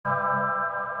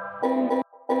Welcome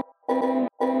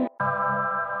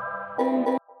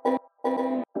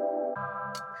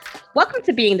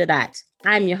to Being the Dot.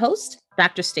 I'm your host,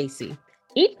 Dr. Stacy.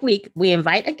 Each week, we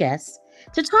invite a guest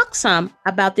to talk some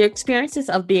about their experiences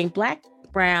of being Black,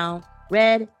 brown,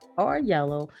 red, or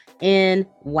yellow in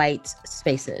white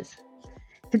spaces.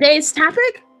 Today's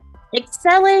topic,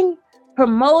 excelling,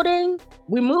 promoting,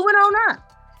 we're moving on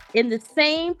up in the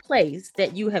same place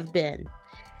that you have been.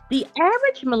 The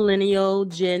average millennial,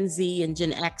 Gen Z, and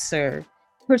Gen Xer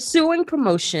pursuing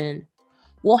promotion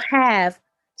will have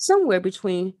somewhere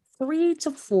between 3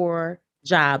 to 4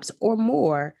 jobs or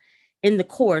more in the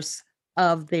course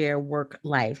of their work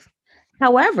life.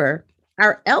 However,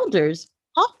 our elders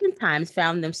oftentimes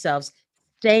found themselves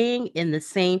staying in the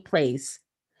same place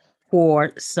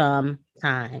for some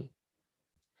time.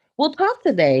 We'll talk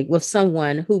today with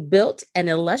someone who built an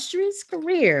illustrious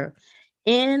career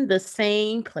in the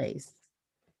same place.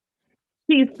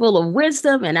 She's full of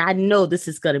wisdom, and I know this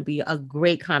is going to be a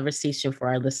great conversation for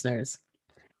our listeners.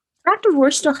 Dr.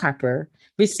 Royster Harper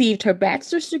received her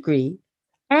bachelor's degree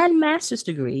and master's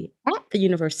degree at the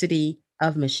University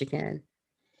of Michigan.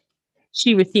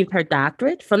 She received her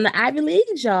doctorate from the Ivy League,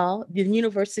 y'all, the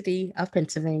University of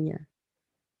Pennsylvania.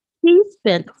 She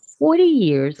spent 40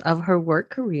 years of her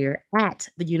work career at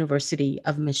the University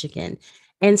of Michigan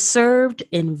and served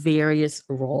in various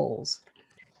roles.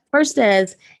 First,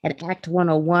 as an Act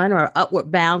 101 or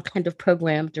Upward Bound kind of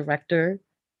program director,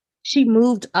 she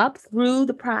moved up through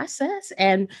the process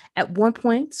and at one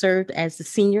point served as the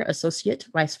Senior Associate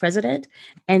Vice President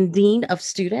and Dean of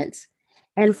Students.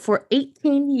 And for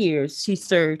 18 years, she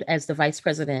served as the Vice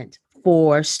President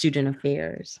for Student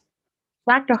Affairs.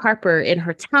 Dr. Harper, in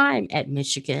her time at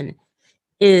Michigan,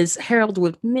 is heralded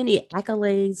with many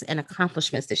accolades and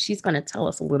accomplishments that she's going to tell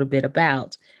us a little bit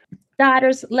about.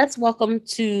 Daughters, let's welcome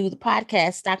to the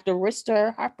podcast Dr.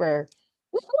 Royster Harper.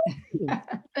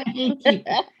 Thank you.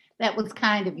 That was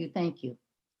kind of you. Thank you.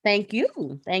 Thank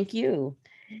you. Thank you.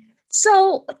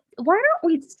 So, why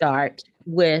don't we start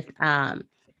with,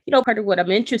 part of what I'm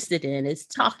interested in is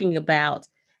talking about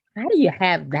how do you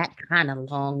have that kind of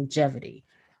longevity?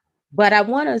 But I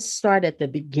want to start at the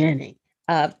beginning.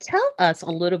 Tell us a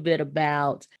little bit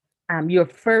about your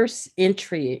first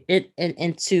entry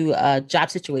into a job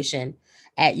situation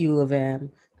at U of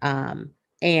M,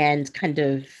 and kind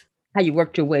of how you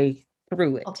worked your way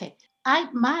through it. Okay.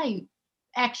 My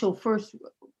actual first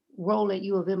role at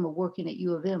U of M or working at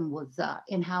U of M was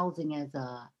in housing as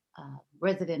a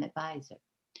resident advisor.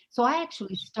 So I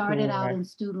actually started out in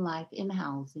student life in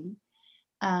housing.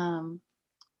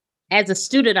 As a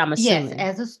student, I'm Yes, assuming.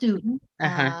 as a student,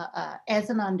 as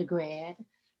an undergrad,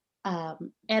 at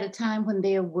a time when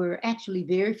there were actually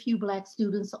very few Black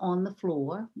students on the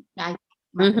floor.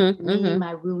 Me,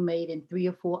 my roommate, and 3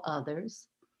 or 4 others.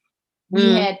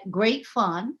 We had great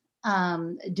fun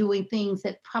doing things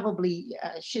that probably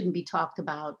shouldn't be talked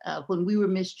about. When we were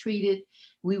mistreated,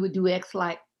 we would do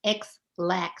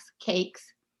X-Lax cakes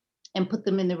and put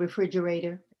them in the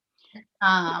refrigerator.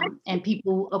 And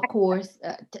people, of course,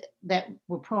 that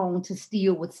were prone to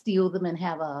steal would steal them and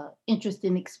have a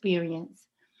interesting experience.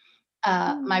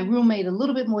 My roommate, a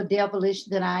little bit more devilish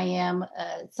than I am.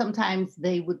 Sometimes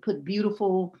they would put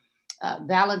beautiful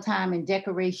Valentine and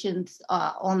decorations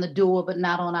on the door, but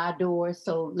not on our door.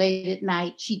 So late at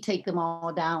night, she'd take them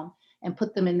all down and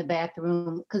put them in the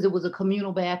bathroom because it was a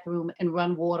communal bathroom and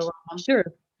run water on. Sure.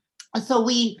 So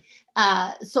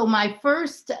so my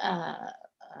first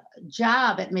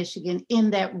job at Michigan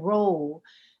in that role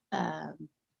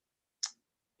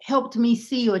helped me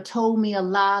see or told me a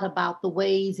lot about the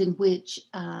ways in which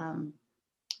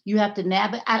you have to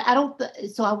navigate.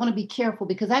 So I want to be careful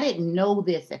because I didn't know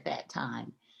this at that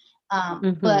time.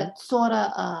 But sort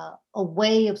of a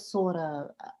way of sort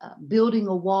of building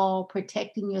a wall,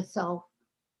 protecting yourself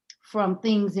from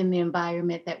things in the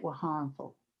environment that were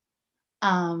harmful.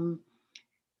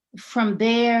 From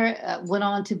there, went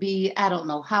on to be, I don't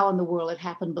know how in the world it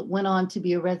happened, but went on to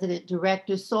be a resident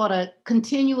director, sort of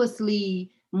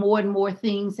continuously more and more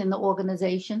things in the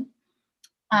organization.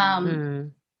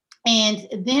 And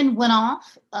then went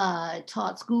off,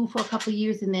 taught school for a couple of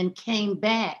years, and then came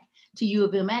back to U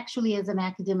of M actually as an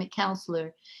academic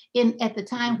counselor at the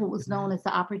time what was known as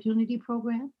the Opportunity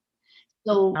Program.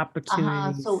 So,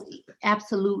 so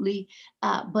absolutely.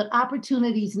 But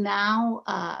opportunities now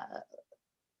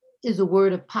is a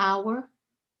word of power.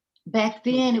 Back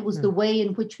then, it was the way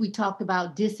in which we talked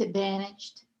about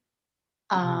disadvantaged,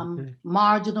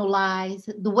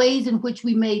 marginalized, the ways in which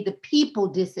we made the people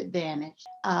disadvantaged,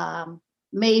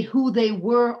 made who they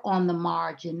were on the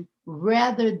margin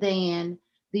rather than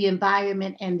the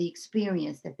environment and the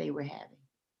experience that they were having.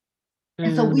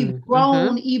 And so we've Mm-hmm.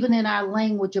 grown even in our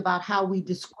language about how we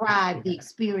describe the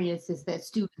experiences that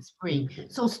students bring.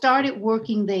 So started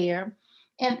working there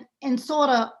and sort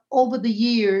of over the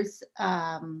years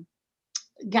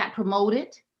got promoted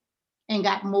and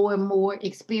got more and more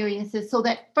experiences. So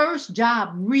that first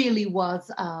job really was,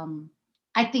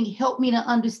 I think, helped me to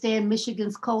understand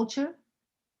Michigan's culture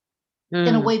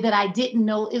in a way that I didn't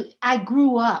know. I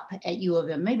grew up at U of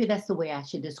M. Maybe that's the way I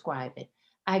should describe it.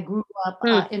 I grew up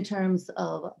in terms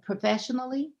of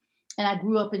professionally, and I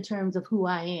grew up in terms of who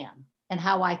I am and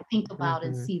how I think about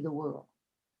and see the world.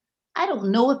 I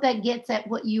don't know if that gets at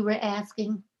what you were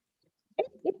asking.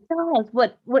 It does.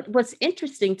 What's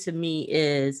interesting to me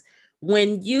is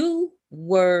when you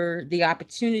were the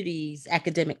opportunities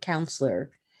academic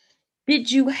counselor,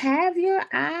 did you have your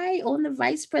eye on the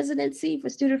vice presidency for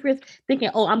student affairs, thinking,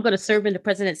 "Oh, I'm going to serve in the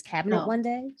president's cabinet No. one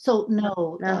day"? So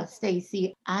no, No.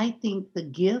 Stacy, I think the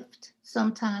gift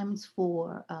sometimes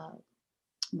for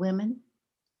women,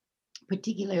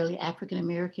 particularly African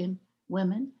American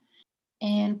women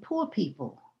and poor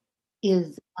people,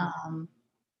 is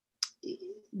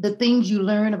the things you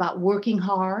learn about working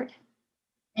hard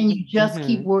and you just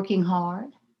keep working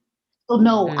hard. So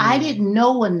no, I didn't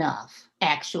know enough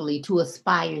actually to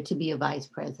aspire to be a vice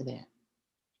president.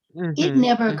 It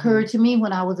never occurred to me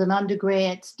when I was an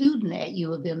undergrad student at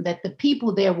U of M that the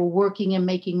people there were working and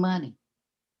making money.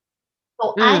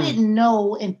 So I didn't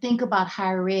know and think about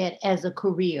higher ed as a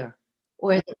career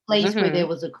or as a place where there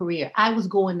was a career. I was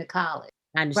going to college.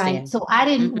 I Right. understand. So I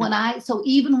didn't, so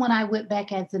even when I went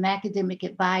back as an academic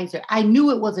advisor, I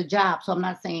knew it was a job. So I'm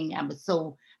not saying I was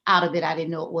so out of it, I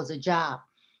didn't know it was a job,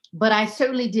 but I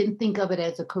certainly didn't think of it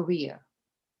as a career.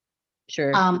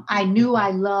 Sure. I knew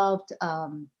I loved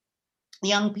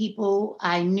young people.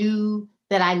 I knew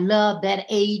that I loved that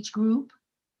age group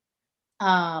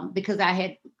because I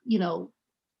had,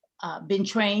 been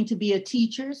trained to be a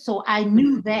teacher. So I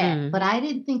knew that, but I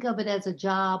didn't think of it as a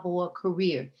job or a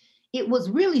career. It was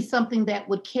really something that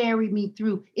would carry me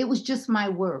through. It was just my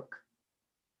work.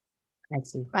 I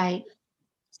see. Right.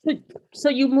 So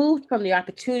you moved from the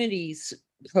opportunities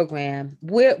program.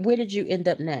 Where did you end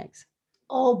up next?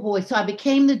 Oh boy. So I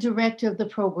became the director of the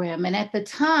program. And at the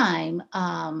time,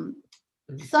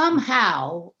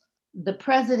 somehow the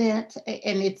president,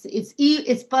 and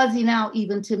it's fuzzy now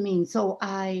even to me. So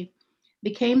I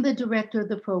became the director of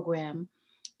the program.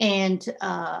 And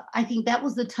I think that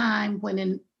was the time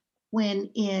when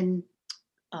in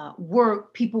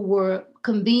work, people were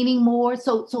convening more.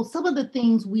 So some of the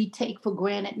things we take for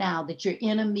granted now, that you're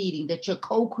in a meeting, that you're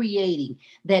co-creating,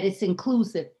 that it's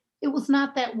inclusive, it was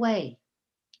not that way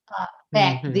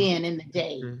back then in the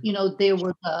day. There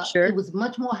was it was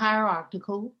much more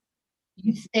hierarchical.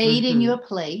 You stayed in your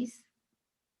place.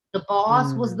 The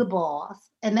boss was the boss.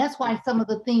 And that's why some of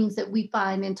the things that we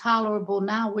find intolerable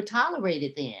now were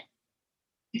tolerated then.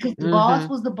 Because the boss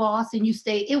was the boss and you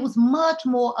stayed. It was much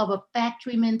more of a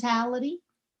factory mentality.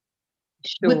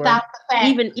 Sure. Without the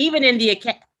fact, even in the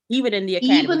academy. Even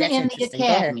That's in the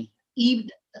academy, even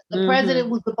the president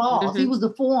was the boss. He was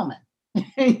the foreman.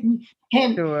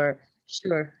 and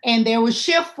Sure. And there were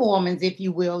shift foremen, if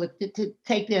you will, to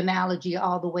take the analogy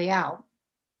all the way out.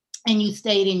 And you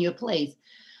stayed in your place.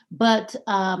 But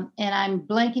and I'm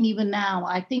blanking even now.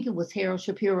 I think it was Harold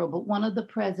Shapiro, but one of the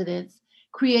presidents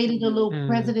created a little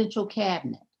presidential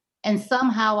cabinet, and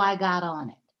somehow I got on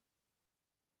it.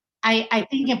 I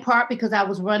think in part because I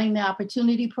was running the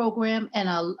opportunity program, and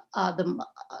the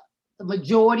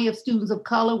majority of students of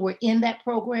color were in that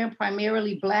program,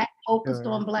 primarily Black, focused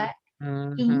on Black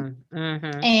students.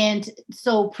 And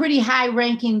so pretty high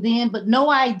ranking then, but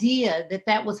no idea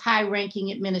that was high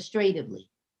ranking administratively.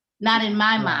 Not in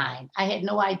my mind. I had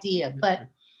no idea, but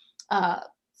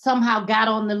somehow got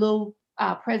on the little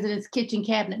president's kitchen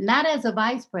cabinet, not as a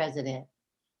vice president,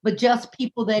 but just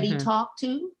people that he talked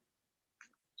to.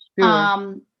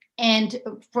 And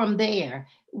from there,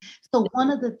 so one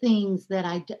of the things that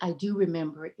I do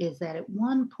remember is that at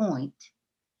one point,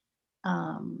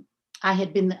 I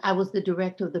was the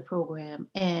director of the program,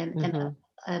 and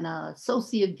an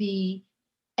associate V,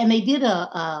 and they did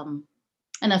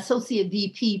an associate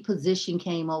VP position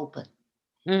came open.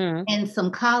 And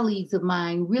some colleagues of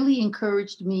mine really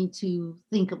encouraged me to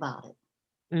think about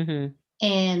it.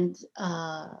 And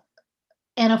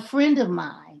a friend of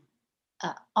mine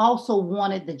also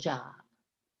wanted the job.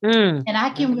 And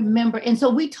I can remember, and so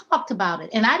we talked about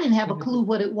it, and I didn't have a clue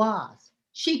what it was.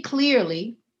 She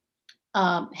clearly,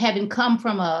 having come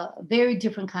from a very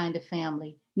different kind of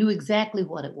family, knew exactly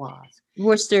what it was.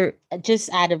 Worcester,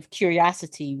 just out of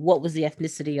curiosity, what was the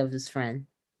ethnicity of his friend?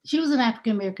 She was an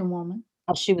African American woman.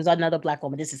 Oh, she was another Black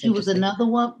woman. This is She was interesting.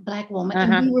 another Black woman,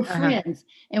 and Uh-huh. we were Uh-huh. friends,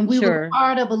 and we were Sure.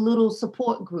 part of a little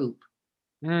support group.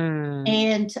 Mm.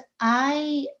 And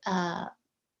I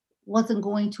wasn't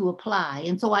going to apply.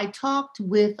 And so I talked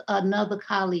with another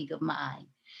colleague of mine,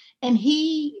 and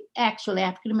he actually,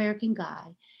 African American guy,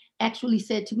 actually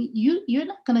said to me, you're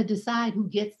not going to decide who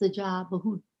gets the job or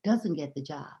who doesn't get the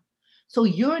job. So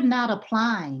you're not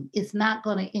applying. It's not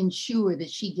going to ensure that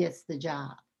she gets the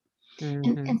job.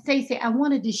 And Stacey, I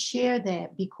wanted to share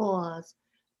that because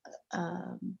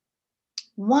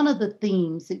one of the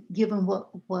themes, given what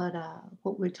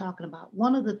we're talking about,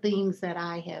 one of the things that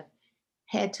I have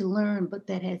had to learn, but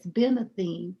that has been a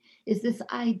theme, is this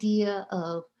idea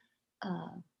of uh,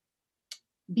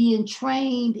 being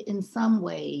trained in some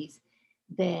ways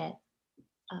that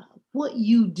what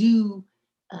you do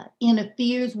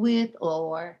interferes with,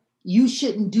 or you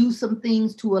shouldn't do some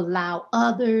things to allow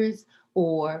others,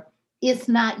 or it's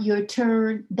not your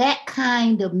turn. That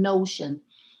kind of notion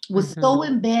was so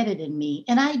embedded in me.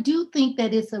 And I do think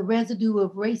that it's a residue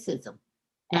of racism.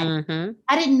 I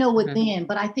didn't know it then,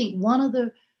 but I think one of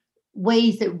the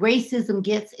ways that racism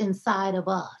gets inside of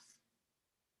us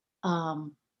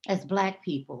as Black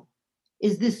people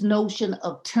is this notion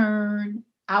of turn,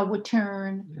 our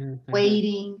turn,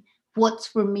 waiting, what's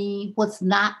for me, what's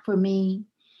not for me.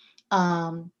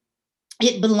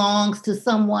 It belongs to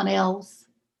someone else.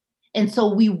 And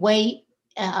so we wait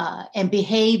and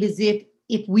behave as if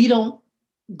we don't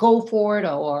go for it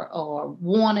or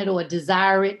want it or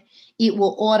desire it, it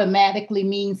will automatically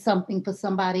mean something for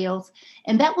somebody else.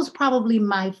 And that was probably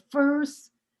my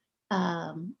first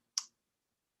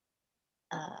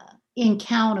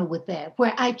encounter with that,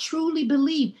 where I truly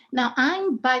believe. Now,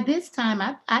 by this time,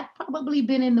 I've probably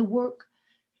been in the work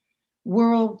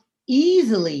world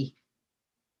easily,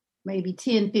 maybe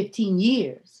 10, 15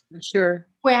 years. Sure.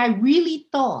 Where I really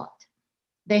thought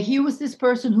that here was this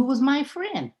person who was my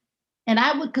friend. And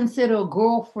I would consider a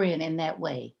girlfriend in that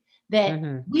way,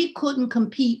 that we couldn't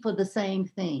compete for the same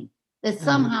thing, that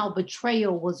somehow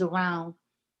betrayal was around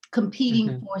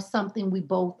competing for something we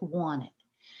both wanted.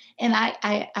 And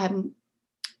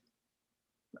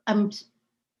I'm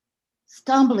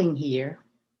stumbling here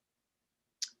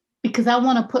because I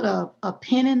want to put a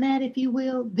pin in that, if you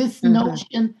will, this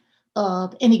notion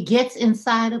of, and it gets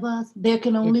inside of us, there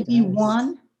can only be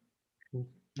one.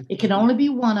 It can only be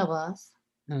one of us.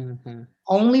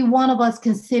 Only one of us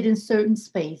can sit in certain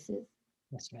spaces.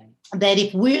 That's right. That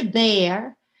if we're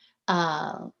there,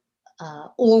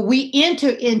 or we enter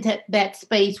into that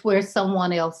space where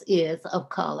someone else is of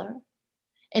color,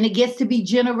 and it gets to be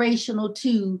generational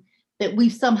too, that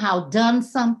we've somehow done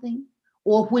something,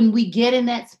 or when we get in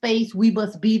that space, we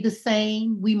must be the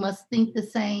same, we must think the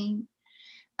same.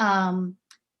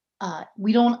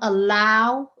 We don't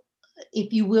allow,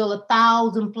 if you will,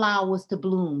 1,000 flowers to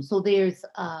bloom. So there's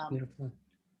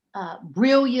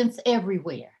brilliance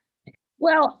everywhere.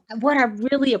 Well, what I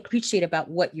really appreciate about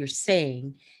what you're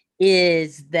saying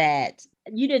is that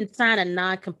you didn't sign a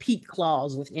non-compete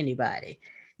clause with anybody,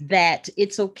 that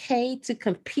it's okay to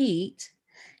compete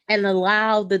and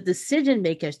allow the decision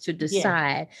makers to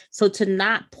decide. So to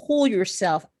not pull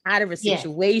yourself out of a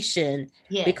situation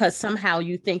because somehow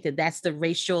you think that that's the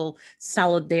racial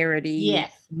solidarity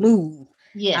move.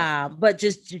 But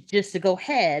just to go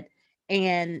ahead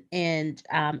and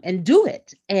do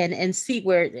it and see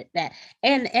where that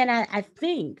and I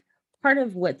think part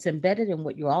of what's embedded in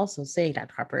what you're also saying,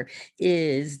 Dr. Harper,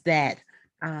 is that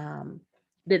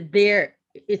that there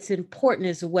it's important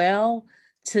as well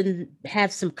to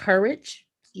have some courage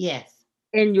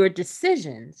in your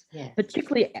decisions,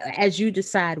 particularly as you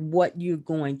decide what you're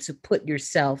going to put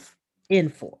yourself in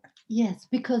for. Yes,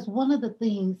 because one of the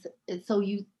things, so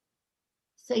you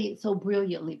say it so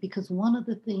brilliantly, because one of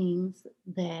the things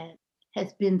that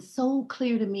has been so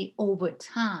clear to me over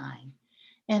time,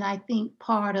 and I think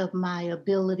part of my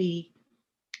ability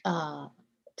to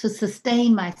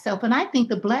sustain myself, and I think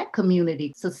the Black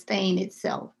community sustain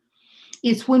itself,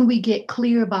 is when we get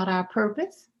clear about our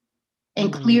purpose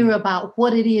and clear about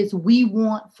what it is we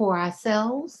want for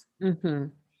ourselves,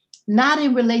 not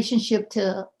in relationship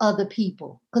to other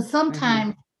people. Because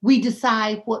sometimes we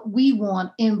decide what we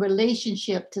want in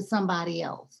relationship to somebody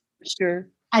else. Sure.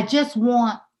 I just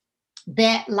want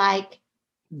that like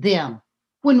them.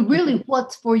 When really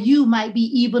what's for you might be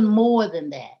even more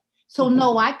than that. So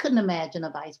no, I couldn't imagine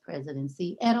a vice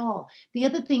presidency at all. The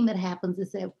other thing that happens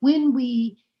is that when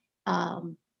we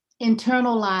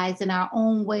internalize in our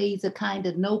own ways a kind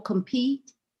of no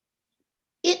compete,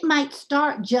 it might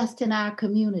start just in our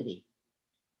community.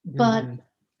 But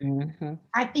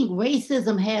I think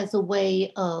racism has a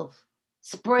way of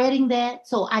spreading that.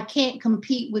 So I can't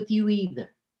compete with you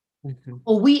either. Mm-hmm.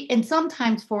 Or and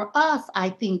sometimes for us, I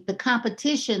think the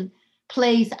competition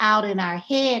plays out in our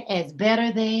head as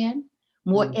better than,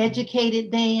 more Mm-hmm.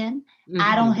 educated than, I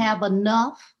Mm-hmm. don't have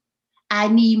enough, I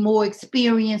need more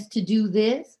experience to do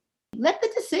this. Let the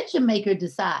decision maker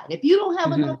decide. If you don't have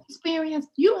Mm-hmm. enough experience,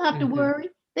 you don't have to Mm-hmm. worry.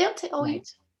 They'll tell you.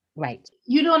 Right. Right.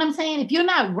 You know what I'm saying? If you're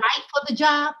not right for the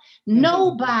job, Mm-hmm.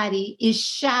 nobody is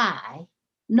shy.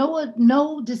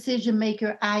 No decision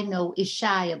maker I know is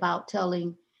shy about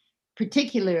telling,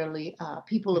 particularly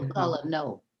people of Mm-hmm. color,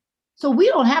 no. So we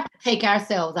don't have to take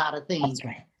ourselves out of things. That's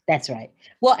right. That's right.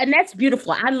 Well, and that's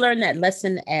beautiful. I learned that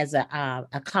lesson as a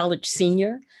college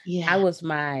senior. I Yeah. was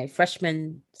my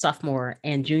freshman, sophomore,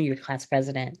 and junior class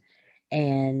president,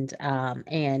 and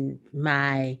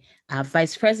my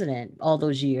vice president all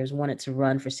those years wanted to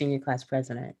run for senior class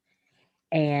president.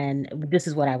 And this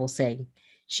is what I will say: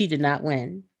 she did not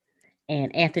win.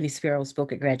 And Anthony Sparrow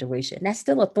spoke at graduation. That's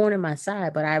still a thorn in my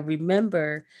side, but I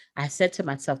remember I said to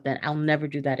myself that I'll never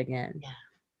do that again. Yeah.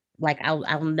 Like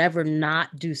I'll never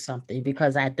not do something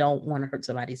because I don't want to hurt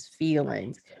somebody's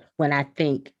feelings when I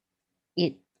think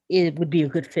it would be a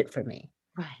good fit for me.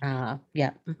 Right.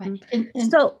 Yeah. Right. Mm-hmm. And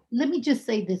So let me just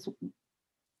say this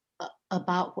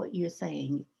about what you're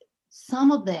saying.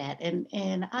 Some of that,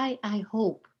 and I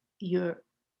hope your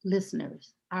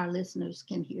listeners, our listeners,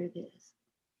 can hear this.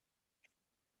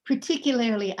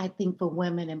 Particularly, I think for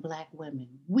women and Black women,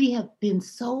 we have been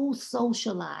so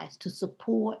socialized to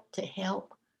support, to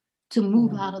help, to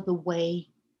move out of the way,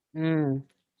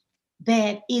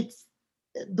 that it's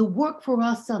the work for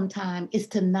us sometimes is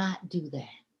to not do that,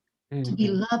 to be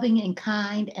loving and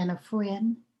kind and a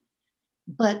friend,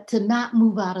 but to not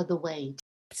move out of the way.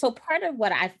 So part of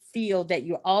what I feel that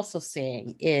you're also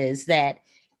saying is that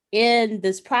in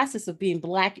this process of being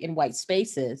Black in white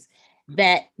spaces,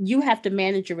 that you have to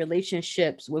manage your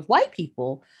relationships with white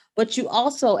people, but you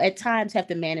also at times have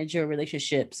to manage your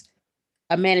relationships,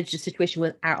 manage the situation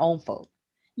with our own folk.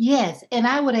 Yes, and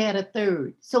I would add a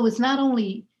third. So it's not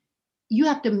only you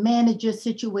have to manage your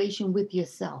situation with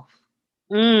yourself.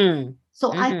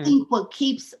 So I think what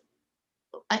keeps,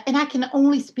 and I can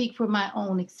only speak from my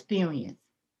own experience.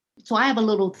 So I have a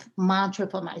little mantra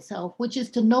for myself, which is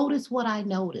to notice what I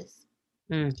notice,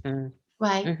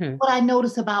 right? What I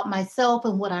notice about myself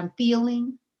and what I'm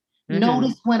feeling.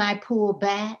 Notice when I pull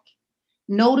back.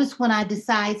 Notice when I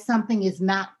decide something is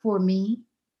not for me.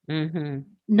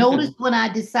 Notice when I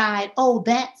decide, oh,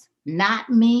 that's not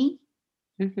me.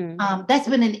 That's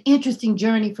been an interesting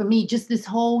journey for me, just this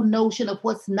whole notion of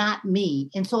what's not me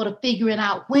and sort of figuring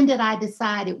out, when did I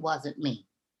decide it wasn't me?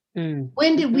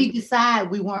 When did we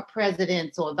decide we weren't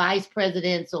presidents or vice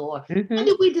presidents? Or when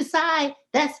did we decide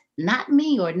that's not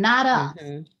me or not us?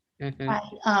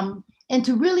 Right? And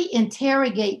to really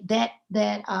interrogate that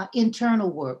internal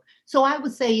work. So I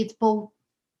would say it's both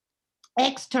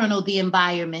external, the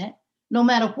environment, no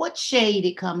matter what shade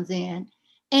it comes in,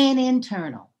 and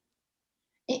internal.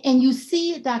 And you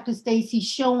see it, Dr. Stacy,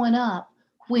 showing up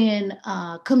when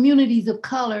communities of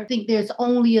color think there's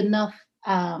only enough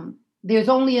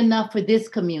for this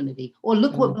community, or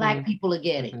look what Black people are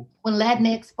getting. When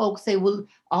Latinx folks say, well,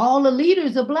 all the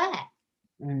leaders are Black.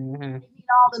 They mean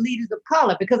all the leaders of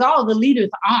color, because all the leaders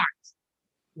aren't.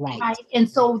 Right. And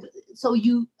so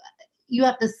you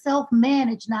have to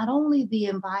self-manage not only the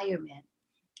environment,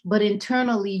 but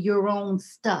internally your own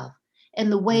stuff and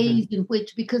the ways in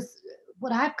which, because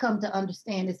what I've come to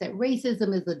understand is that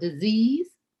racism is a disease.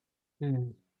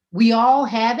 We all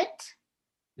have it,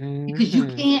 because you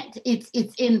can't, it's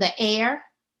in the air.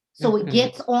 So it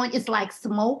gets on, it's like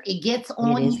smoke, it gets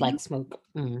on. It is like smoke.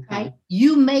 Right?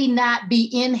 You may not be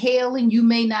inhaling, you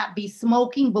may not be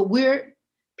smoking, but we're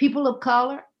people of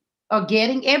color are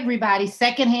getting, everybody,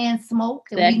 secondhand smoke.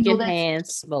 Secondhand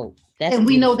smoke. And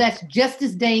we know that's just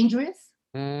as dangerous.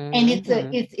 And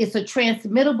it's a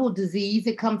transmittable disease.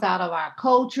 It comes out of our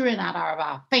culture and out of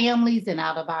our families and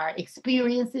out of our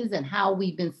experiences and how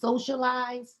we've been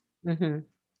socialized. So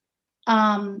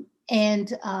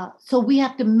we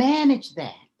have to manage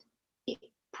that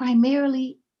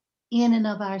primarily in and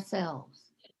of ourselves.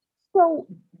 So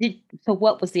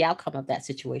what was the outcome of that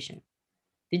situation?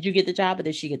 Did you get the job, or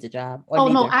did she get the job? Or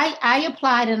neither? No, I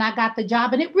applied and I got the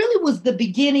job, and it really was the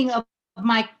beginning of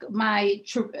my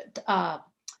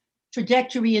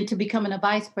trajectory into becoming a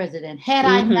vice president. Had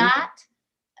I not,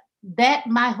 that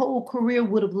my whole career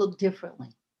would have looked differently.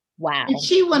 Wow. And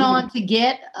she went on to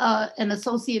get an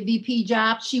associate VP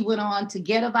job. She went on to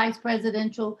get a vice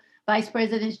president's job.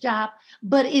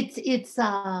 But it's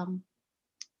that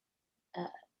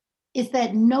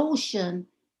notion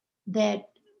that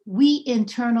we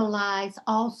internalize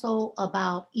also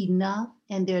about enough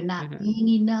and there not Mm-hmm. being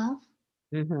enough,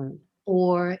 Mm-hmm.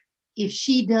 or if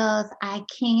she does, I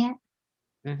can't,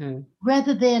 Mm-hmm.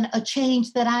 rather than a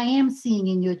change that I am seeing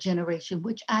in your generation,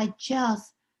 which I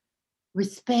just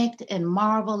respect and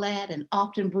marvel at and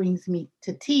often brings me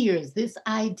to tears. This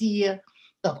idea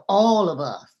of all of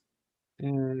us,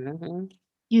 Mm-hmm.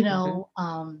 you Mm-hmm. know,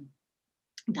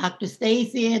 Dr.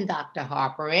 Stacy and Dr.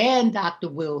 Harper and Dr.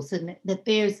 Wilson, that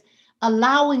there's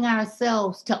allowing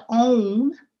ourselves to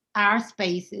own our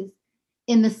spaces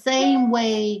in the same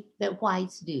way that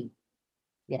whites do.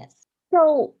 Yes.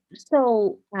 So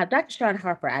Dr. Sean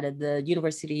Harper out of the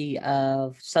University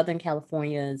of Southern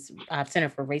California's Center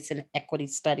for Race and Equity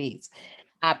Studies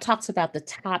talks about the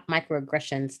top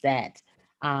microaggressions that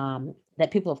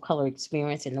people of color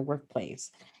experience in the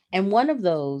workplace, and one of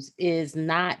those is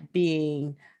not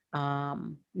being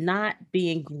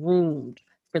groomed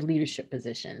for leadership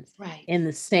positions Right, in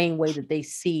the same way that they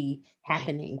see right.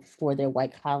 happening for their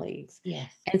white colleagues.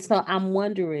 Yes. And so I'm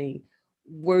wondering,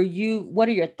 what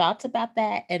are your thoughts about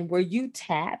that? And were you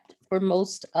tapped for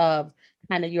most of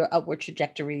kind of your upward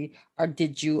trajectory, or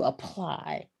did you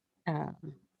apply? Um,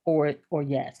 or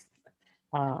yes.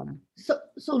 Um,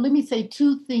 So let me say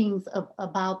two things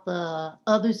about the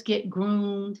others get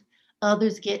groomed,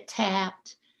 others get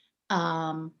tapped,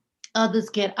 um, others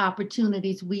get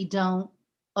opportunities we don't.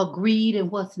 Agreed,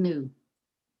 and what's new?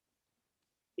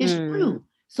 It's mm, true.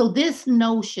 So this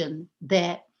notion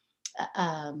that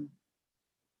um,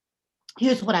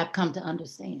 here's what I've come to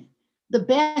understand: the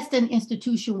best an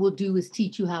institution will do is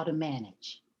teach you how to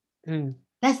manage. mm,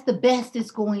 That's the best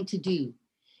it's going to do.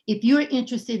 If you're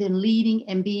interested in leading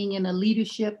and being in a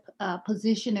leadership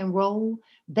position and role,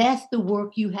 that's the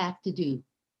work you have to do.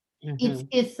 It's mhm,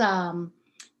 it's um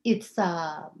it's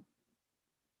um,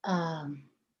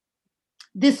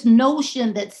 this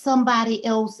notion that somebody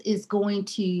else is going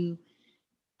to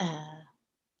uh,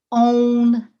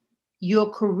 own your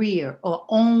career or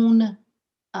own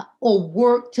or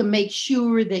work to make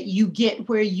sure that you get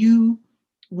where you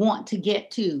want to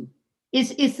get to.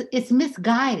 It's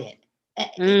misguided.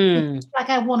 It's mm, like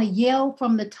I want to yell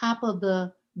from the top of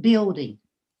the building.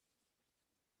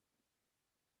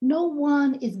 No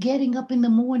one is getting up in the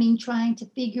morning trying to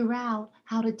figure out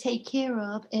how to take care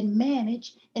of and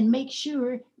manage and make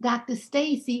sure Dr.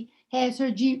 Stacy has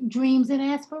her dreams and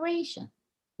aspirations.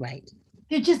 right.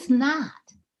 They're just not.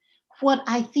 What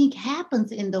I think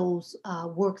happens in those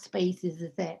workspaces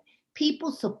is that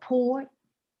people support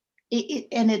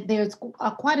there's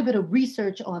quite a bit of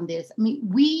research on this. I mean,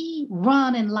 we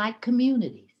run and like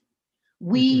communities. Mhm,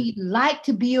 We like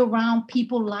to be around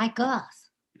people like us,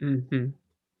 mhm,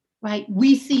 right?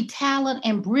 We see talent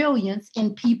and brilliance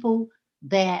in people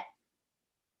that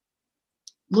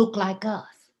look like us.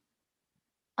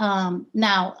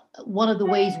 Now, one of the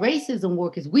ways racism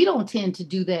works is we don't tend to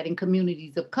do that in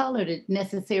communities of color to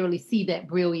necessarily see that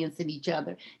brilliance in each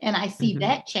other. And I see mhm,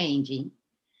 that changing.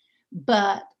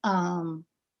 But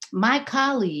my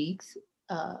colleagues,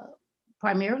 uh,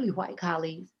 primarily white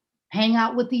colleagues, hang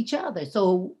out with each other.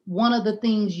 So one of the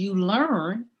things you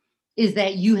learn is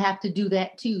that you have to do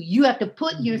that too. You have to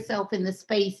put mhm, yourself in the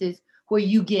spaces where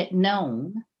you get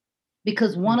known,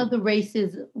 because mhm, one of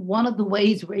the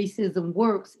ways racism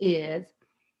works is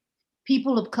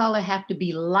people of color have to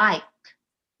be liked.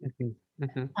 mhm,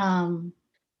 mhm. Um,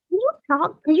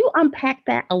 Can you unpack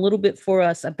that a little bit for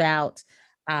us about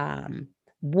um,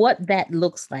 what that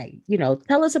looks like?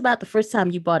 Tell us about the first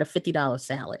time you bought a $50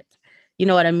 salad. You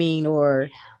know what I mean? Or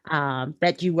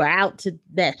that you were out to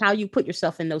that, how you put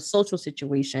yourself in those social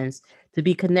situations to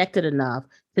be connected enough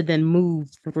to then move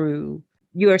through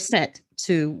your ascent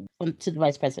to the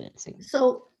vice presidency.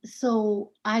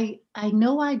 so I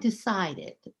know I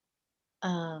decided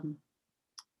um,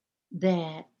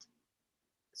 that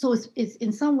it's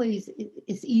in some ways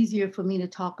it's easier for me to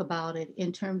talk about it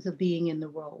in terms of being in the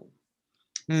role.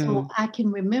 So Mm, I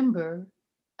can remember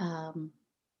um,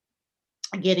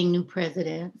 getting new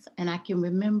presidents, and I can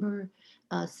remember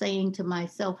saying to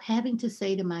myself, having to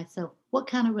say to myself, what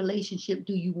kind of relationship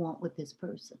do you want with this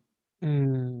person?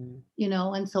 mm,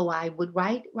 And so I would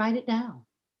write it down.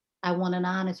 I want an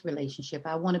honest relationship.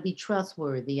 I want to be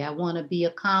trustworthy. I want to be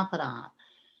a confidant.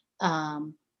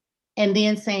 Um, and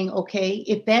then saying, okay,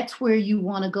 if that's where you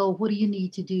want to go, what do you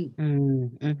need to do?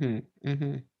 mhm,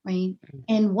 mhm, Right.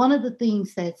 And one of the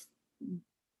things that's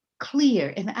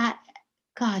clear, and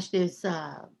gosh,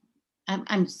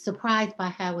 I'm surprised by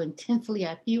how intensely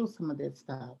I feel some of this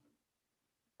stuff.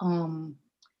 Um,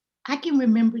 I can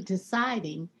remember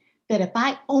deciding that if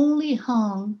I only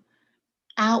hung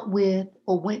out with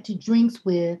or went to drinks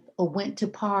with or went to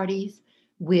parties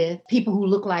with people who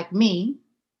look like me,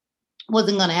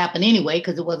 wasn't going to happen anyway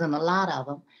because it wasn't a lot of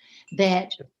them,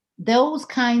 that those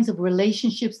kinds of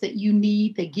relationships that you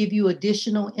need that give you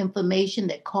additional information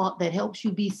that helps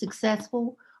you be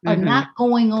successful are not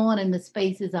going on in the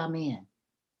spaces I'm in.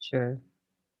 Sure.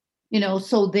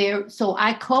 So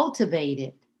I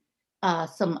cultivated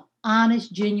some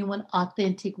honest, genuine,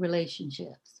 authentic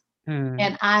relationships.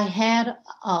 And I had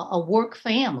a work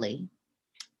family,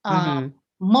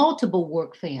 multiple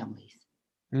work families.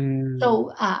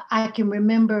 So I can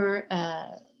remember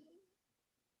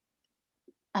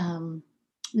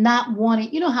not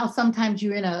wanting, how sometimes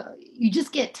you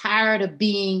just get tired of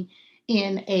being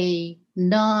in a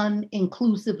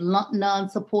non-inclusive,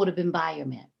 non-supportive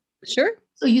environment. Sure.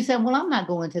 So you said, well, I'm not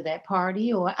going to that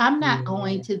party, or I'm not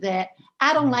going to that.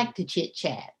 I don't like to chit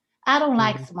chat. I don't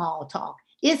like small talk.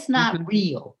 It's not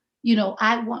real.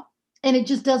 And it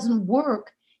just doesn't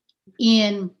work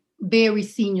in very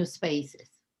senior spaces.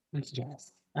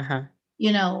 Yes.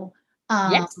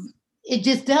 Yes. It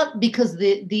just does, because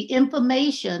the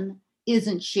information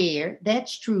isn't shared.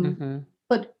 That's true.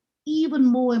 But even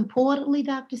more importantly,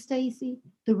 Dr. Stacy,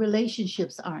 the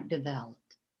relationships aren't developed.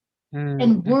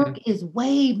 And work is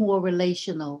way more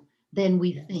relational than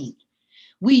we think.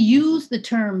 We use the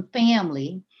term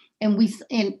family, and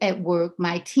at work,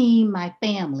 my team, my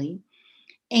family.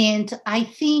 And I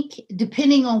think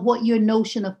depending on what your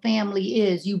notion of family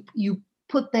is, you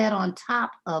put that on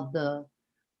top of the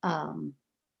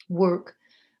work.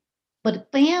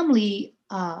 But family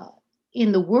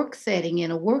in the work setting,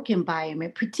 in a work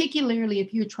environment, particularly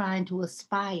if you're trying to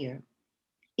aspire,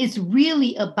 it's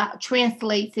really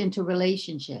translates into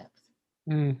relationships.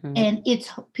 And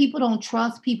it's people don't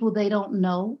trust people they don't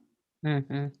know.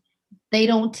 They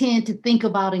don't tend to think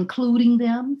about including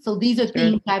them. So these are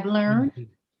things I've learned.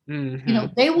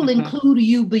 They will include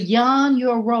you beyond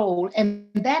your role. And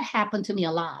that happened to me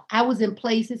a lot. I was in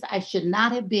places I should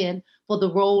not have been for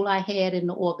the role I had in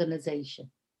the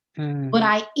organization. But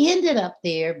I ended up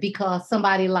there because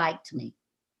somebody liked me,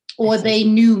 or they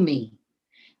knew me,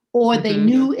 or they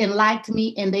knew and liked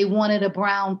me, and they wanted a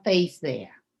brown face there.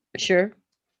 Sure.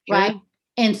 Right.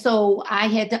 And so I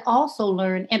had to also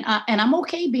learn, and I'm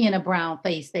okay being a brown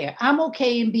face there. I'm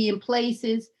okay in being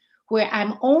places where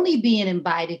I'm only being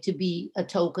invited to be a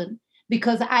token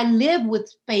because I live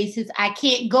with faces I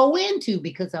can't go into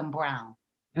because I'm brown.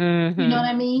 You know what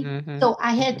I mean? So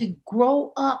I had to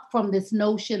grow up from this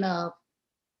notion of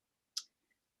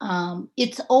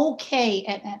it's okay.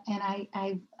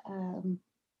 And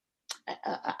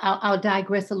I'll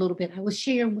digress a little bit. I was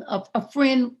sharing a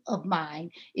friend of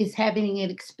mine is having an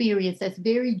experience that's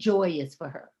very joyous for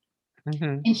her.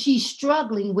 And she's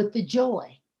struggling with the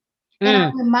joy. And I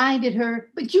reminded her,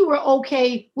 but you were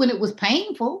okay when it was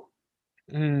painful.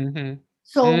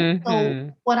 So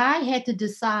what I had to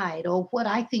decide, or what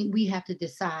I think we have to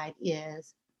decide,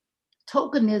 is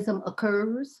tokenism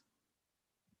occurs.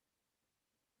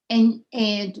 And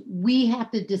we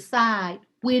have to decide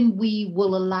when we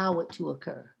will allow it to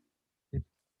occur.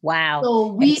 Wow.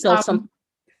 So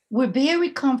we're very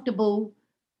comfortable.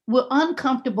 We're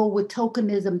uncomfortable with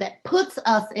tokenism that puts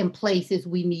us in places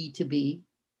we need to be,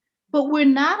 but we're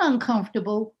not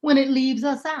uncomfortable when it leaves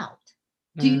us out.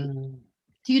 Do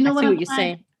you know what you're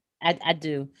saying? I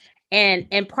do.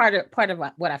 And part of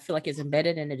what I feel like is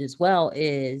embedded in it as well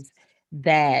is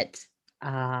that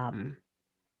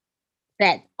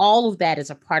that all of that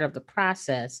is a part of the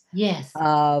process. Yes.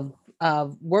 Of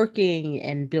working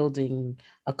and building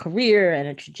a career and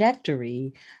a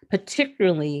trajectory,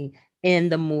 particularly in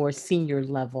the more senior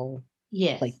level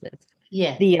places.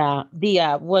 Yes.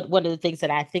 One of the things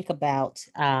that I think about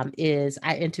is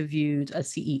I interviewed a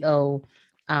CEO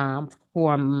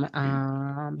from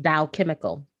Dow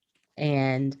Chemical,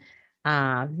 and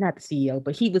not the CEO,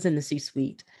 but he was in the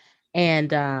C-suite and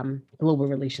global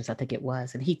relations, I think it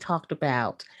was. And he talked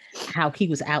about how he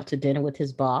was out to dinner with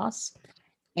his boss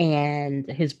and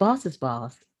his boss's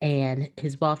boss, and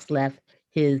his boss left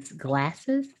his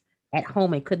glasses at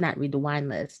home and could not read the wine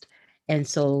list. And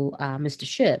so Mr.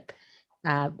 Ship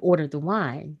ordered the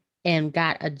wine and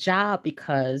got a job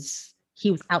because he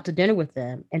was out to dinner with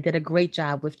them and did a great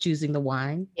job with choosing the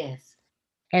wine. Yes.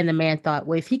 And the man thought,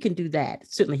 well, if he can do that,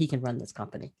 certainly he can run this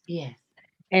company. Yes.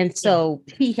 And so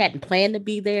he hadn't planned to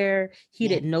be there. He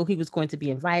didn't know he was going to be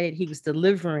invited. He was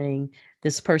delivering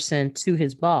this person to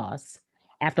his boss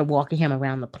after walking him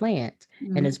around the plant.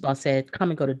 And his boss said, come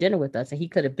and go to dinner with us. And he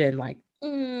could have been like,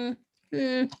 right.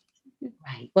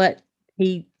 But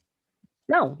he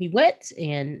went,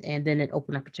 and then it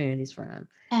opened opportunities for him.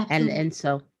 Absolutely. And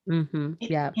so,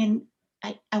 yeah. And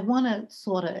I want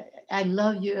to I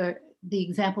love your the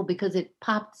example because it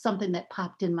popped something that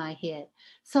popped in my head.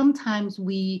 Sometimes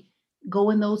we go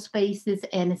in those spaces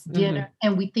and it's dinner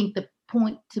and we think the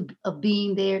point of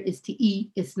being there is to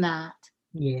eat. It's not.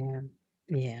 Yeah.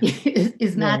 Yeah.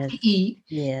 It's not Yes. to eat.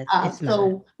 Yes. It's not.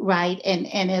 So right. And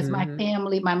as my Mm-hmm.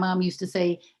 family, my mom used to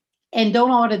say, and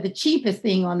don't order the cheapest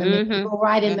thing on the menu, Mm-hmm. go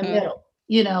right in the Mm-hmm. middle.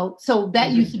 So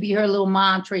that used to be her little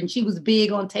mantra, and she was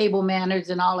big on table manners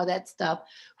and all of that stuff,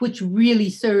 which really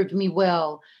served me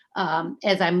well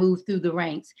as I moved through the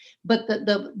ranks. But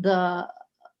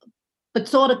but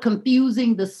sort of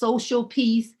confusing the social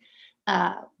piece,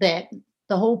 that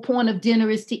the whole point of dinner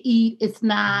is to eat. It's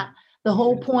not. The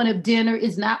whole point of dinner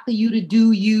is not for you to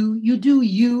do you. You do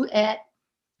you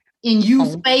in you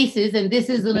spaces, and this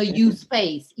isn't a you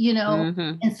space,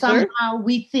 and somehow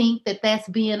we think that that's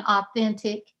being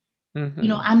authentic.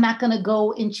 I'm not going to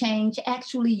go and change.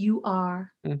 Actually, you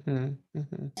are.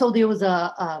 So there was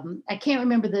I can't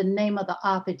remember the name of the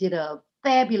author, did a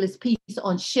fabulous piece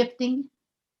on shifting.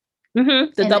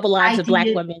 The And double lives of Black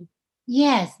women.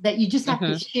 Yes, that you just have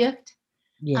to shift.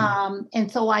 Yeah.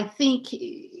 And so I think,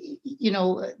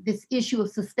 this issue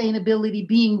of sustainability,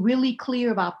 being really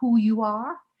clear about who you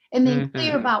are, and then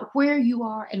clear about where you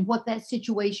are and what that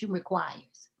situation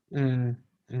requires. And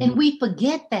we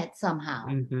forget that somehow,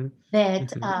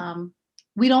 that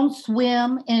we don't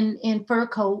swim in fur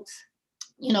coats.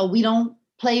 We don't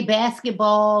play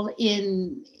basketball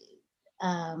in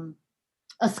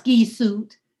a ski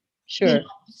suit. Sure.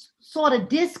 Sort of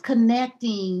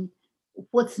disconnecting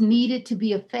what's needed to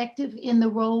be effective in the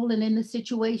role and in the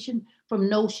situation from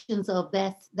notions of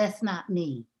that's not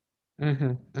me.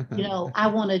 I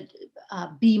want to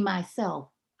be myself.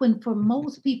 When for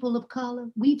most people of color,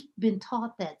 we've been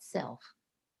taught that self.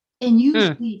 And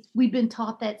usually we've been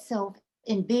taught that self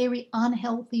in very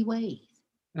unhealthy ways.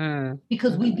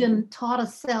 Because we've been taught a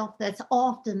self that's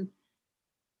often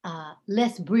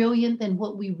less brilliant than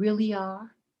what we really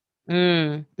are,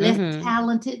 less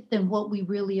talented than what we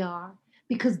really are,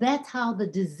 because that's how the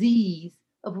disease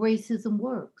of racism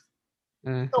works.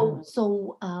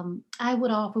 So I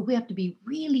would offer we have to be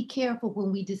really careful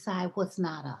when we decide what's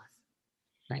not us.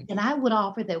 Right. And I would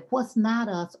offer that what's not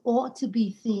us ought to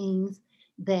be things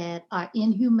that are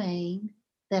inhumane,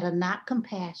 that are not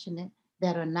compassionate,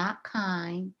 that are not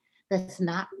kind, that's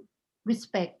not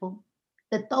respectful,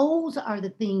 that those are the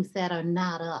things that are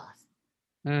not us.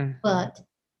 But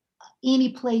any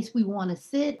place we want to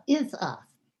sit is us.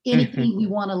 Anything we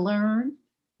want to learn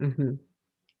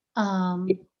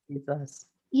is us.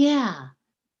 Yeah,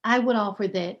 I would offer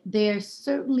that there's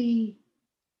certainly,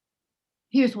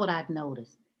 here's what I've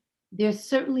noticed. There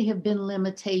certainly have been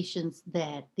limitations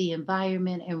that the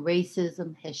environment and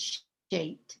racism has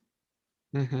shaped.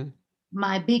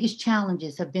 My biggest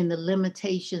challenges have been the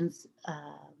limitations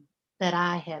that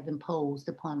I have imposed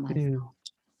upon myself.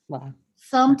 Wow.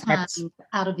 Sometimes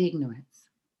out of ignorance,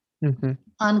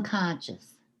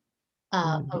 unconscious,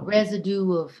 a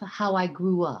residue of how I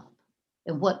grew up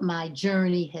and what my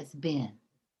journey has been.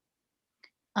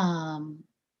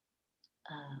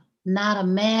 Not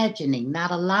imagining,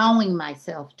 not allowing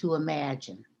myself to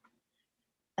imagine.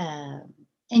 And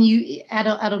I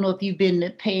don't know if you've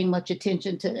been paying much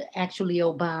attention to actually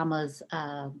Obama's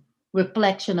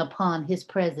reflection upon his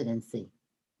presidency.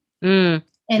 And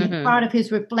part of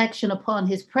his reflection upon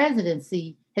his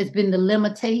presidency has been the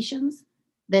limitations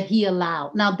that he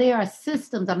allowed. Now, there are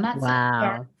systems, I'm not saying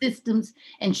there are systems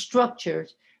and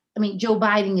structures. I mean, Joe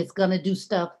Biden is going to do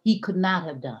stuff he could not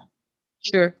have done.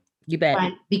 Sure, you bet.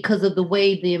 Right? Because of the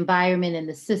way the environment and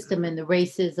the system and the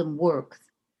racism works.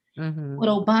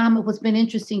 What's been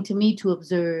interesting to me to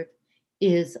observe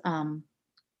is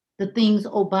the things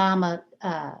Obama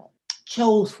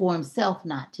chose for himself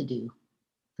not to do.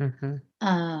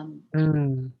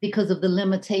 Because of the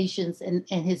limitations and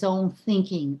his own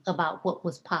thinking about what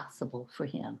was possible for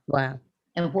him. Wow.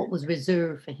 And what was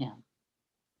reserved for him.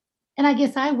 And I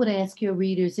guess I would ask your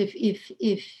readers if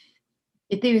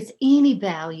there's any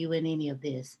value in any of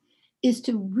this, is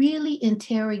to really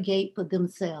interrogate for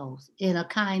themselves in a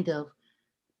kind of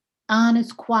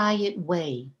honest, quiet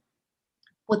way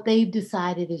what they've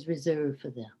decided is reserved for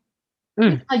them.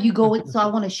 How you go in, so I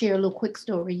want to share a little quick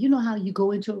story. You know how you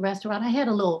go into a restaurant? I had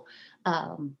a little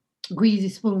Greasy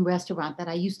Spoon restaurant that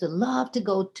I used to love to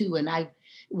go to, and it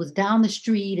was down the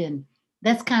street, and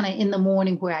that's kind of in the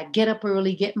morning where I get up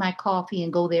early, get my coffee,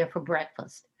 and go there for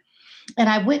breakfast. And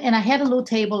I went and I had a little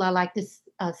table I like to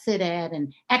sit at,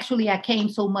 and actually I came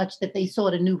so much that they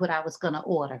sort of knew what I was going to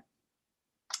order.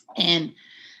 And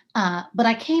but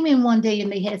I came in one day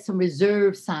and they had some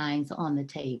reserve signs on the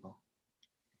table.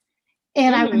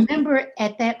 And I Mm-hmm. remember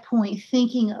at that point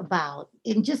thinking about,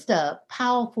 in just a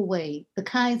powerful way, the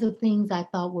kinds of things I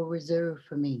thought were reserved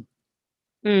for me.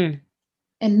 Mm.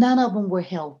 And none of them were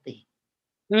healthy.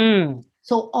 Mm.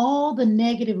 So all the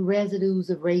negative residues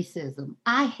of racism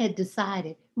I had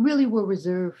decided really were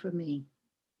reserved for me.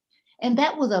 And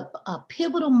that was a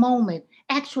pivotal moment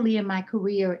actually in my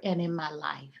career and in my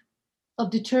life of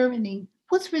determining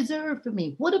what's reserved for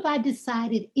me. What have I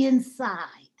decided inside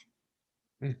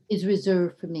Mm. is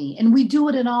reserved for me? And we do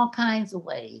it in all kinds of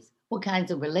ways. What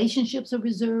kinds of relationships are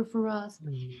reserved for us?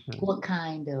 Mhm. What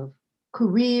kind of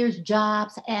careers,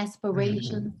 jobs,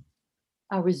 aspirations Mhm.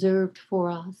 are reserved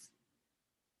for us?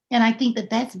 And I think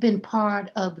that that's been part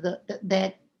of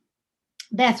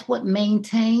that's what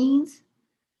maintains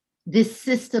this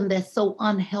system that's so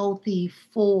unhealthy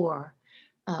for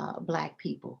Black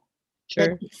people. That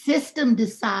Sure. the system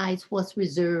decides what's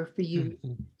reserved for you,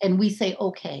 Mhm. and we say,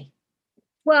 okay,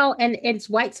 Well, and it's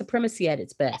white supremacy at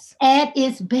its best. at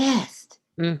its best.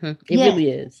 It Yes. really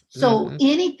is. So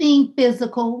anything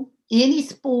physical, any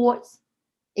sports,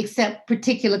 except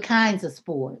particular kinds of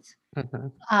sports,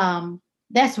 Mhm.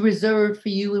 that's reserved for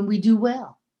you, and we do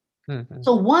well. Mhm.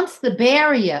 So once the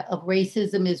barrier of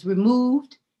racism is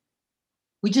removed,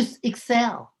 we just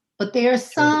excel. But there are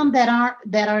Sure. some that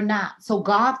are not. So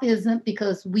golf isn't,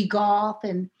 because we golf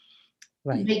and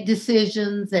Right. make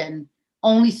decisions, and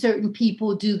only certain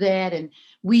people do that. And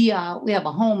we have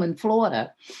a home in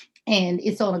Florida, and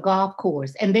it's on a golf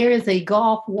course, and there is a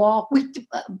golf walk.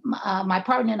 My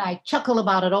partner and I chuckle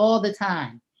about it all the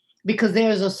time, because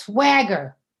there's a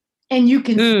swagger, and you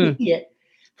can see Mm. it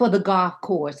for the golf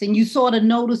course, and you sort of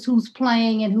notice who's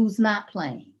playing and who's not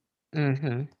playing,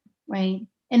 Mhm. right?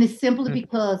 And it's simply Mm.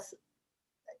 because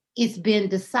it's been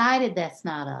decided that's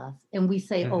not us, and we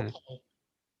say Mhm. okay.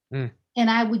 Mm. And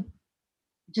I would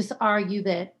just argue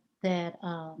that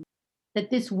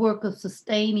this work of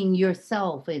sustaining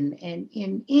yourself and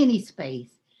in any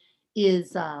space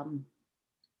is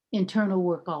internal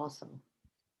work also.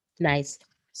 Nice.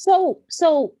 So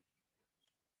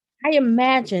I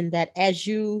imagine that as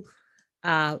you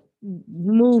uh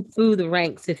move through the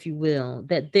ranks, if you will,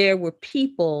 that there were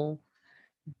people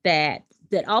that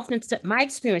often, my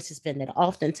experience has been that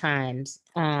oftentimes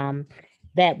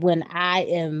that when I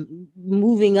am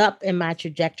moving up in my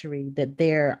trajectory, that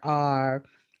there are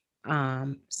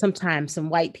sometimes some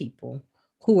white people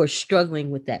who are struggling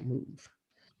with that move,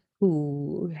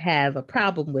 who have a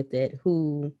problem with it,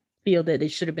 who feel that it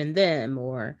should have been them,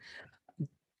 or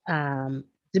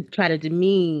to try to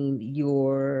demean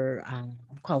your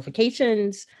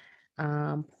qualifications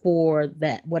for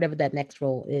that, whatever that next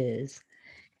role is.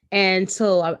 And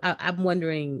so I'm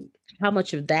wondering how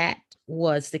much of that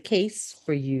was the case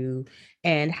for you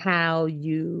and how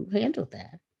you handled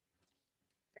that,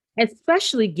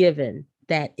 especially given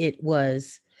that it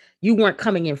was, you weren't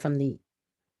coming in from the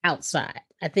outside.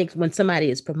 I think when somebody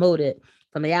is promoted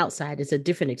from the outside, it's a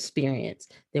different experience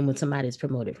than when somebody is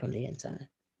promoted from the inside.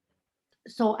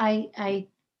 So I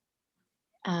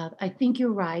think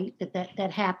you're right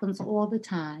that happens all the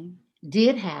time.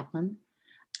 Did happen.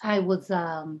 I was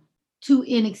too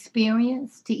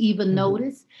inexperienced to even Mhm.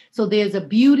 notice. So there's a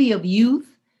beauty of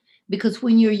youth, because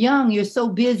when you're young, you're so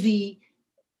busy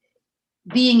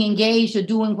being engaged or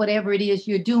doing whatever it is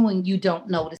you're doing, you don't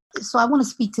notice. So I want to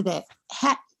speak to that.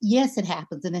 Yes, it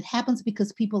happens. And it happens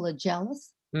because people are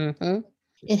jealous. Mhm.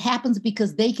 It happens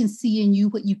because they can see in you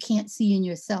what you can't see in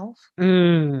yourself.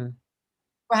 Mm.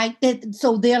 Right?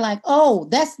 So they're like, oh,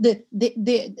 that's they're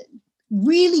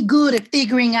really good at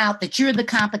figuring out that you're the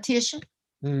competition.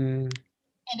 Mm.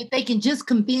 And if they can just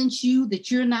convince you that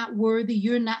you're not worthy,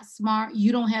 you're not smart,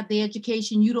 you don't have the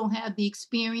education, you don't have the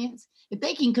experience, if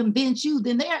they can convince you,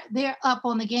 then they're up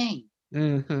on the game.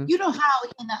 Mhm. You know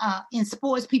how in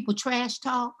sports people trash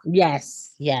talk,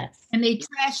 Yes, yes. and they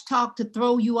trash talk to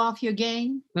throw you off your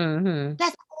game. Mhm.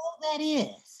 That's all that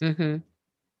is. Mhm.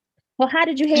 Well, how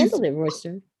did you And so, handle it,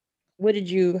 Royston? How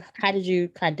did you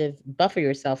kind of buffer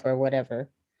yourself or whatever?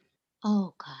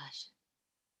 oh gosh,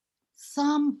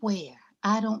 somewhere,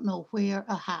 I don't know where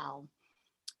or how,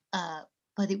 uh,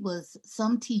 but it was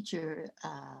some teacher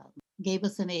gave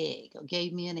us an egg or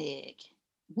gave me an egg.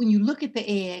 When you look at the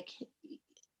egg,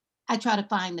 I try to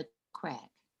find the crack.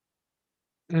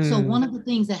 So one Mm. of the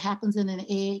things that happens in an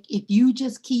egg, if you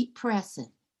just keep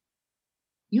pressing,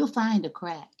 you'll find a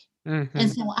crack. And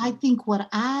Mhm. so I think what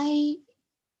I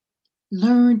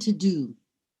learned to do,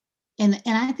 and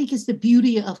I think it's the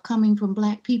beauty of coming from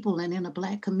Black people and in a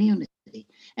Black community.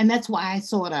 And that's why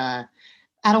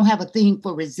I don't have a thing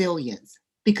for resilience.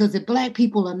 Because if Black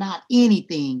people are not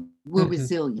anything, we're Mhm.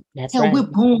 resilient. That's Hell, we're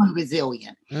right. born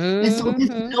resilient. And so this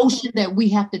Mhm. notion that we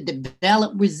have to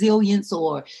develop resilience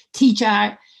or teach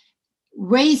our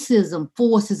racism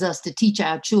forces us to teach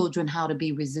our children how to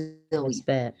be resilient. That's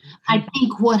bad. I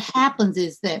think what happens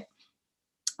is that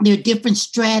there are different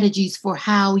strategies for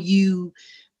how you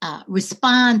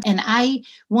respond. And I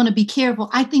want to be careful.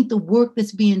 I think the work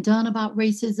that's being done about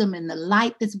racism and the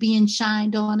light that's being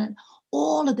shined on it,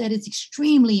 all of that is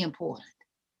extremely important.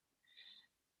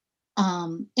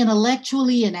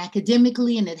 Intellectually and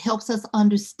academically, and it helps us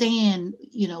understand,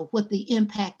 what the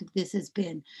impact of this has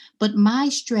been. But my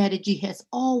strategy has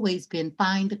always been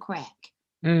find the crack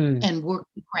Mm. and work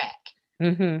the crack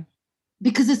Mhm.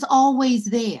 because it's always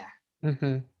there.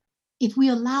 Mhm. If we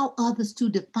allow others to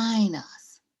define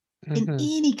us in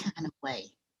Mhm. any kind of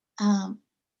way, um,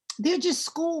 they're just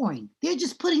scoring. They're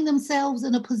just putting themselves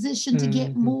in a position to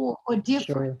get Mhm. more or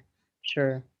different.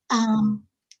 Sure. Sure.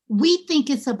 We think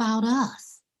it's about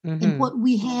us and Mhm. what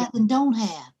we have and don't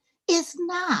have. It's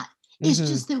not. It's Mhm.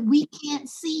 just that we can't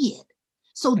see it.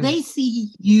 So Mm. they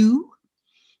see you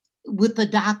with a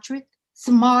doctorate,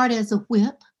 smart as a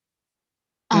whip,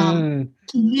 Mm.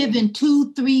 can live in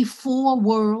 2, 3, 4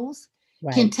 worlds,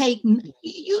 can Right. take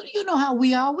you know how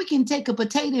we are. We can take a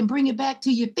potato and bring it back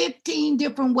to you 15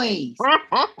 different ways.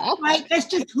 Right? That's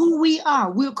just who we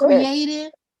are. We're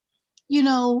creative. You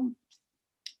know,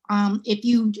 if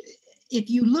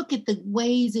you look at the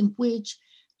ways in which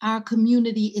our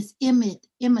community is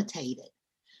imitated,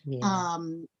 Yeah.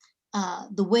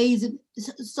 the ways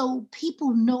so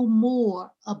people know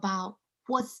more about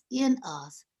what's in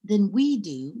us than we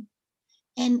do,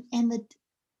 and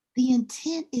the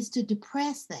intent is to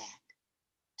depress that,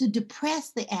 to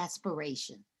depress the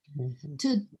aspiration,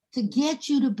 Mhm. to get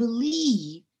you to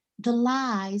believe the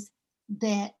lies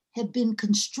that have been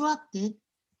constructed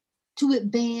to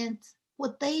advance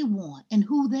what they want and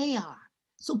who they are.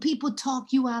 So people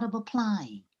talk you out of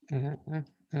applying. Mhm.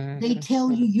 They Mhm.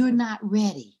 tell you you're not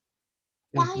ready.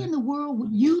 Why Mhm. in the world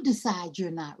would you decide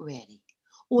you're not ready?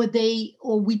 Or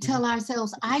we Mhm. tell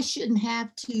ourselves, I shouldn't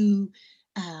have to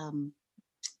um,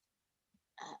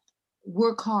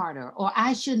 work harder, or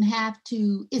I shouldn't have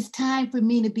to, it's time for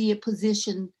me to be at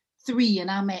position 3 and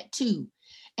I'm at 2.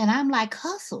 And I'm like,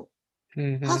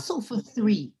 Mhm. hustle for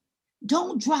 3.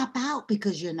 Don't drop out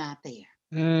because you're not there.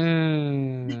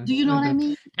 Mm. Do you know what I Mhm.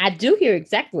 mean? I do hear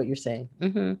exactly what you're saying.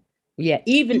 Mhm. Yeah,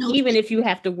 You even know, even if you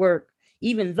have to work,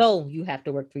 even though you have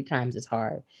to work 3 times as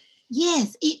hard.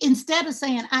 yes, instead of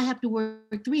saying I have to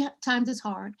work 3 times as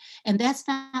hard and that's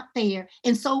not fair.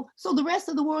 And so the rest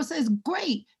of the world says,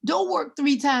 great, don't work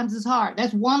 3 times as hard.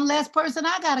 That's one less person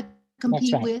I got to That's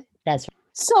compete right. with. That's right.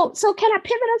 So can I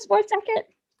pivot us for a second?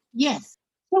 Yes.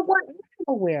 So what I'm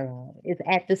aware of is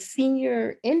at the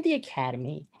senior in the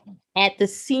academy, at the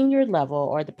senior level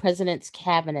or the president's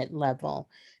cabinet level,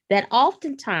 that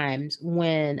oftentimes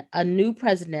when a new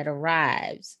president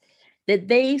arrives, that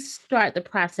they start the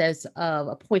process of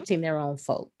appointing their own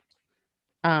folk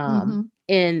Mm-hmm.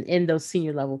 in those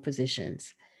senior level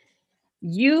positions.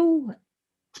 You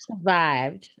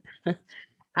survived.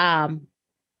 um,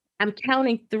 I'm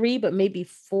counting 3, but maybe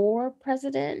 4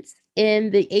 presidents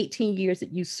in the 18 years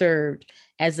that you served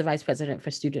as the vice president for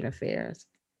student affairs.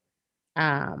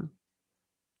 Um,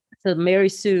 so Mary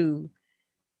Sue,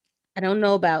 I don't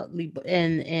know about Lee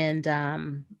and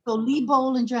So Lee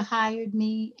Bollinger hired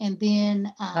me, and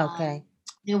then okay.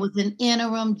 there was an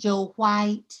interim, Joe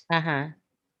White, Uh-huh.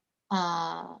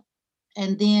 uh,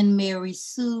 and then Mary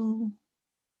Sue.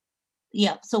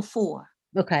 Yep, so 4.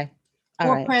 Okay. All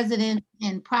 4 right. presidents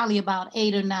and probably about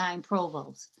 8 or 9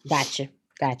 provosts. Gotcha.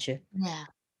 Gotcha. Yeah.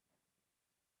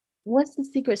 What's the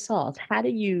secret sauce? How do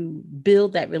you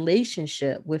build that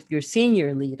relationship with your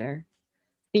senior leader,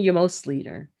 your most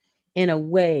leader, in a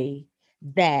way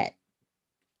that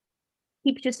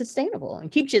keeps you sustainable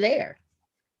and keeps you there?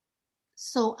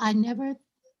 So I never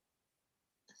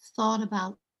thought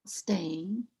about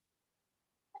staying,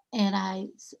 and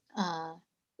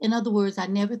in other words, I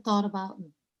never thought about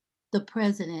the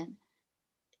president,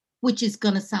 which is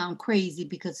going to sound crazy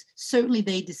because certainly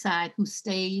they decide who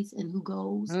stays and who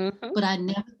goes, Mhm. but I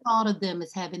never thought of them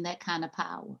as having that kind of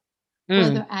power. Mm.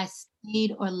 Whether I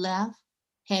stayed or left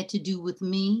had to do with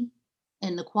me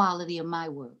and the quality of my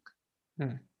work,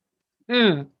 Mm.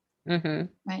 Mm. Mhm.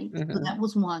 right? So Mhm. that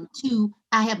was 1. 2,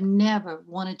 I have never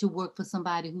wanted to work for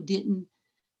somebody who didn't,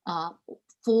 uh,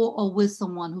 for or with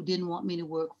someone who didn't want me to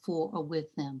work for or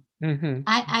with them. Mhm.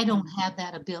 I don't have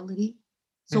that ability.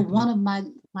 So Mhm. one of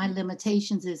my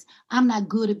limitations is I'm not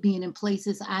good at being in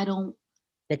places I don't.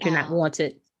 That you're not Uh,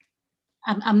 wanted.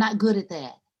 I'm not good at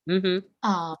that. Mhm.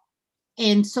 Uh,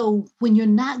 And so when you're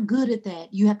not good at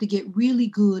that, you have to get really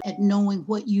good at knowing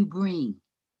what you bring.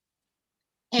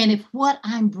 And if what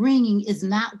I'm bringing is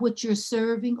not what you're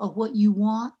serving or what you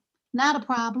want, not a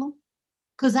problem,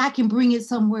 because I can bring it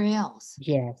somewhere else.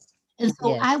 Yes. And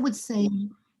so Yes. I would say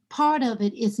part of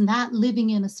it is not living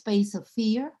in a space of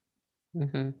fear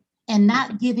and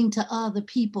not giving to other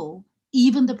people,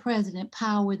 even the president,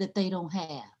 power that they don't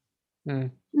have.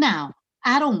 Now,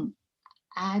 I'm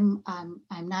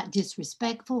not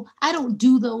disrespectful. I don't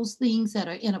do those things that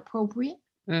are inappropriate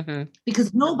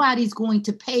because nobody's going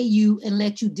to pay you and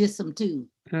let you diss them too.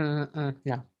 No.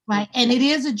 Right. And it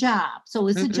is a job. So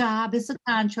it's a job, it's a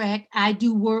contract. I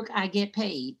do work, I get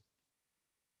paid.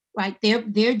 Right.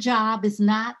 Their job is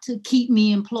not to keep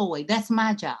me employed. That's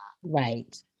my job.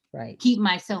 Right. Keep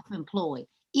myself employed.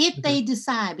 If they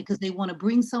decide because they want to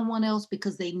bring someone else,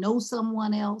 because they know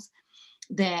someone else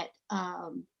that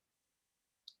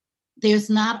there's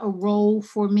not a role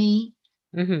for me,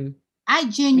 I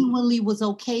genuinely was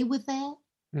okay with that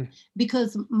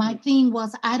because my thing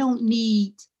was I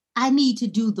need to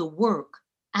do the work.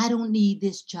 I don't need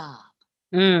this job.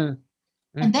 And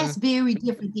that's very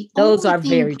different. Those are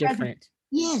very different.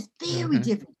 Yes, very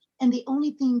different. And the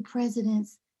only thing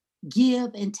presidents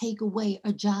give and take away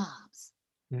are jobs,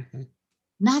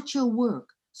 not your work.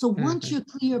 So once you're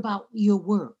clear about your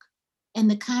work and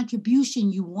the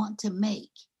contribution you want to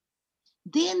make,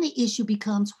 then the issue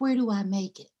becomes, where do I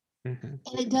make it? And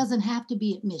it doesn't have to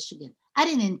be at Michigan. I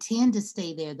didn't intend to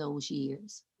stay there those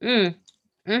years. You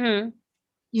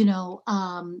know,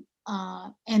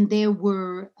 and there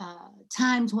were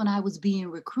times when I was being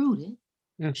recruited.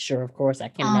 Sure, of course, I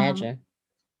can imagine.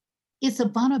 It's a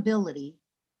vulnerability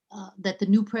that the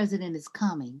new president is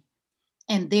coming,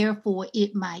 and therefore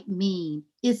it might mean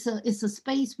it's a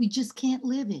space we just can't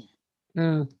live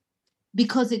in.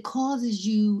 Because it causes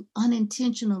you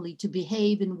unintentionally to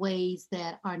behave in ways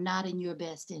that are not in your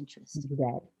best interest.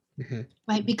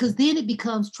 Right? Because then it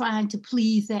becomes trying to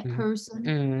please that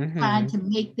person, trying to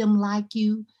make them like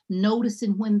you,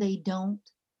 noticing when they don't.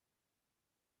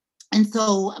 And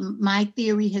so my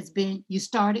theory has been, you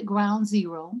start at ground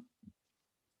zero.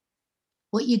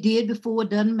 What you did before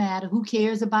doesn't matter. Who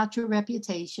cares about your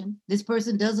reputation? This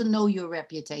person doesn't know your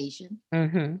reputation.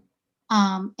 And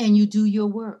you do your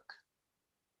work.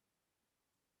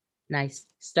 Nice.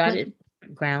 Started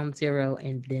ground zero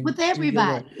and then with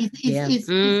everybody.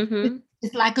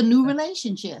 It's like a new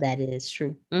relationship. That is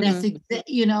true. That's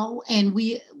and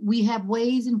we have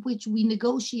ways in which we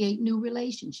negotiate new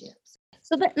relationships.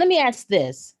 So let me ask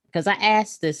this, because I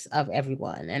asked this of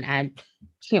everyone, and I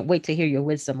can't wait to hear your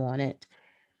wisdom on it.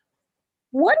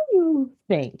 What do you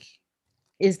think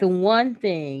is the one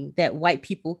thing that white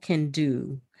people can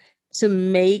do to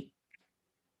make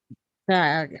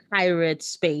the higher ed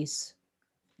space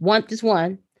more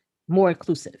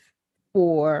inclusive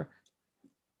for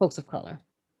folks of color?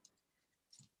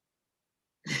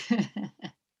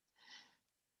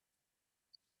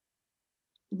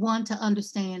 One, to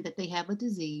understand that they have a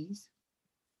disease.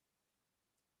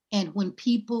 And when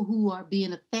people who are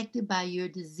being affected by your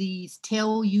disease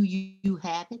tell you you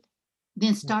have it,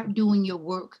 then start doing your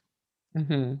work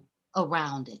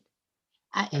around it.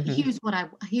 Here's what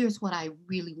I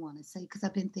really want to say, because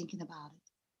I've been thinking about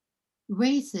it.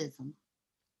 Racism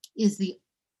is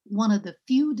one of the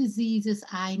few diseases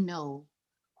I know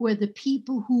where the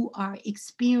people who are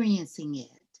experiencing it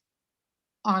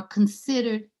are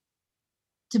considered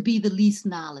to be the least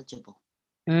knowledgeable.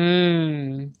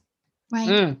 Right?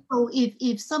 So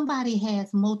if somebody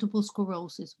has multiple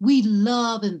sclerosis, we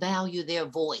love and value their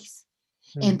voice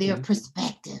and their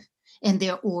perspective and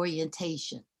their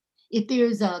orientation. If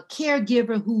there's a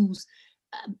caregiver who's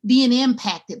being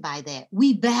impacted by that,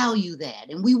 we value that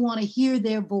and we want to hear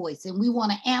their voice and we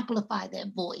want to amplify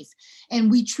that voice,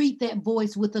 and we treat that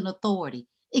voice with an authority,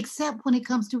 except when it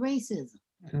comes to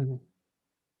racism.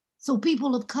 So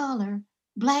people of color,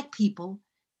 Black people,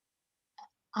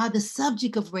 are the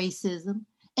subject of racism,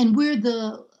 and we're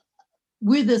the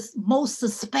most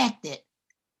suspected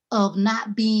of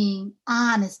not being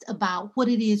honest about what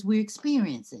it is we're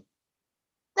experiencing.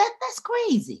 That's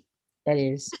crazy. That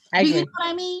is. Do you know what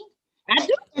I mean? I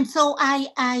do. And so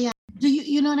I do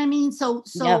you know what I mean? So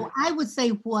yeah. I would say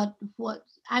what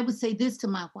I would say this to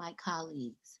my white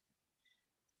colleagues.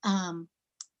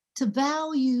 To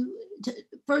value,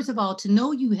 first of all, to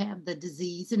know you have the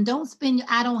disease, and don't spend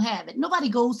I don't have it. Nobody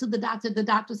goes to the doctor. The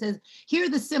doctor says, here are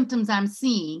the symptoms I'm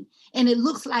seeing, and it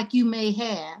looks like you may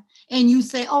have. And you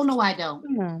say, oh, no, I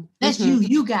don't. That's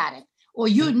you got it. Or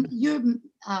you're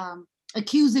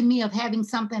accusing me of having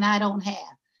something I don't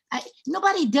have.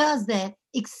 Nobody does that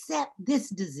except this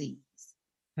disease.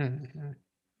 Mhm.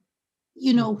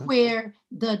 You know, Mhm. where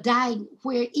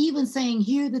even saying,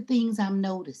 here are the things I'm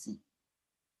noticing.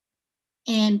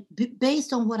 And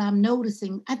based on what I'm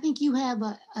noticing, I think you have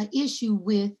a issue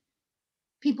with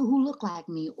people who look like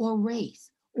me or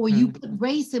race, or you put Mhm.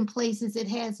 race in places it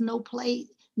has no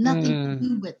place, nothing to Mm.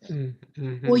 do with it,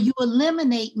 Mm. or Mhm. you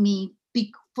eliminate me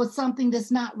for something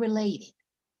that's not related,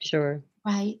 Sure.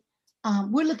 right?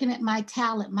 We're looking at my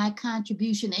talent, my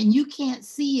contribution, and you can't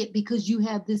see it because you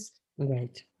have this,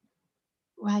 Right.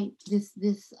 right?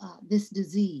 This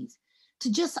disease.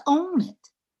 To just own it.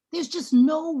 There's just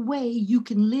no way you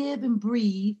can live and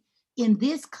breathe in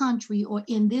this country or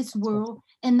in this That's right. world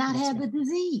and not That's have right. the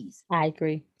disease. I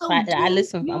agree. So I do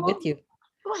listen. I'm your with you.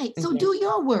 right. So Yeah. do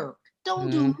your work.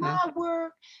 Don't do Mhm. my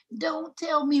work. Don't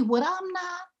tell me what I'm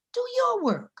not. Do your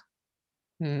work.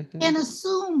 Mhm. And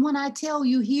assume when I tell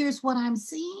you, here's what I'm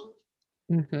seeing,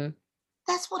 Mhm.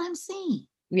 that's what I'm seeing.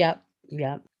 Yep.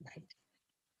 Yep. Right.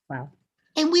 Wow.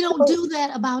 And we don't So do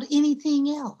that about anything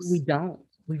we else. don't.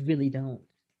 We really don't.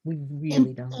 We And,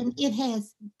 really don't. and it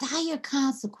has dire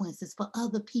consequences for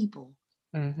other people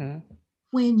Mhm.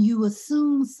 when you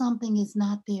assume something is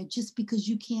not there just because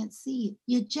you can't see it.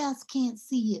 You just can't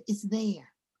see it. It's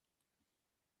there.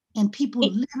 And people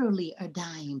It, literally are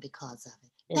dying because of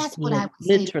it. That's what I would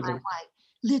say to my literally. white,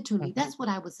 literally, Mhm. that's what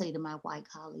I would say to my white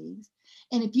colleagues.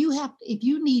 And if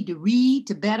you need to read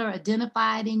to better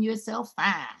identify it in yourself,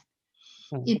 fine.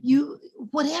 If Mhm. you,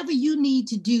 whatever you need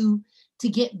to do to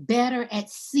get better at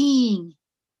seeing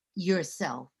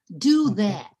yourself, do Mhm.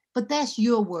 that. But that's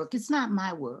your work. It's not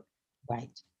my work,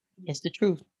 Right. It's the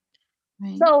truth.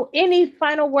 right? So, any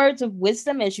final words of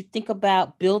wisdom as you think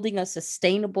about building a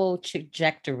sustainable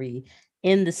trajectory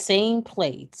in the same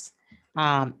place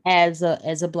as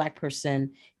a Black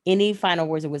person? Any final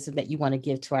words of wisdom that you want to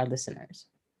give to our listeners?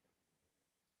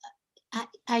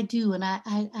 I do, and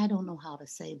I don't know how to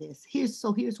say this. Here's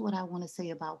what I want to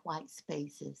say about white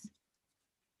spaces.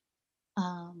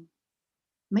 Um,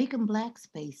 make them black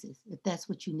spaces if that's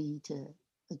what you need to Oh,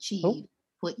 achieve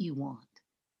what you want.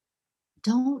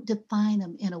 Don't define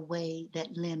them in a way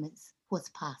that limits what's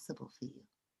possible for you.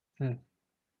 hmm.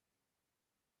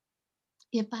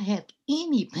 If I have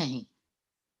any pain,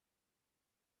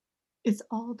 it's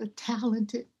all the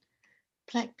talented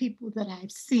black people that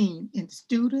I've seen in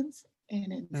students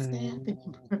and in staff and in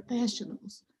Mm,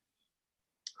 professionals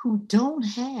who don't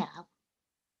have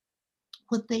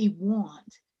what they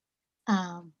want,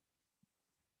 um,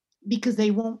 because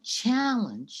they won't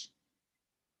challenge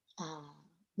uh,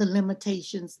 the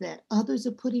limitations that others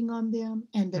are putting on them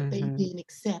and that they mhm. didn't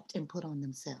accept and put on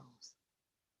themselves.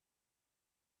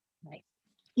 Right.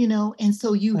 You know, and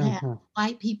so you have Mhm.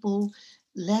 white people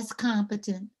less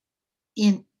competent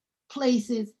in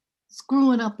places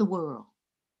screwing up the world,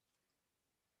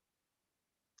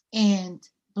 and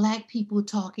black people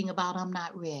talking about I'm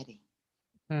not ready.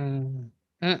 Mm.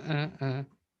 Mm-mm-mm.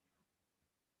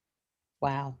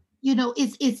 Wow. You know,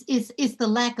 it's the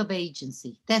lack of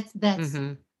agency. That's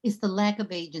Mhm. it's the lack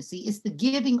of agency. It's the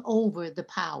giving over the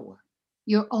power,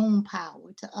 your own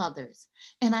power to others.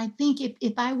 And I think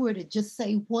if I were to just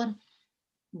say what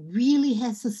really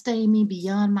has sustained me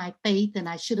beyond my faith, and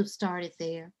I should have started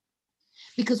there,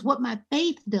 because what my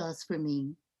faith does for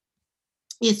me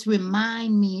is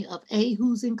remind me of A,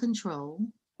 who's in control,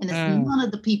 and it's Mm. none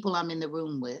of the people I'm in the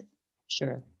room with,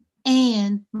 Sure.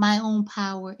 and my own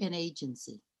power and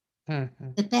agency.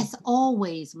 Mhm. That's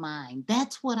always mine.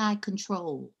 That's what I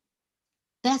control.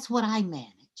 That's what I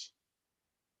manage.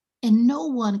 And no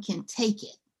one can take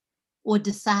it or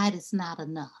decide it's not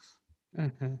enough.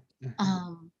 Mhm. Mhm.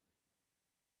 Um,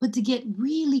 but to get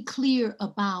really clear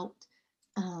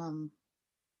um,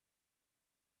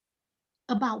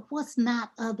 about what's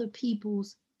not other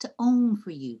people's to own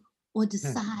for you or Mm.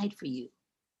 decide for you.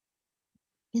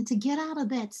 And to get out of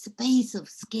that space of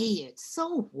scared.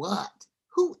 So what?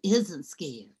 Who isn't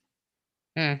scared?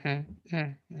 Mhm.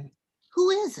 Mhm. Who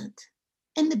isn't?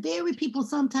 And the very people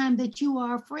sometimes that you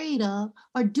are afraid of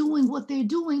are doing what they're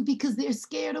doing because they're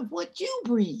scared of what you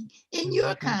bring in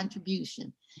your Mhm.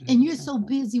 contribution. And you're so Mhm.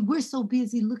 busy, we're so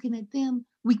busy looking at them,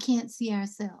 we can't see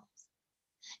ourselves.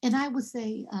 And I would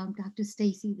say, Dr.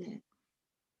 Stacy,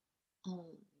 uh,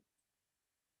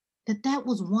 that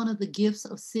was one of the gifts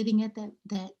of sitting at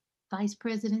that vice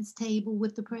president's table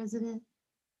with the president,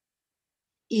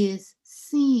 is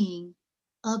seeing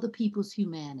other people's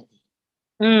humanity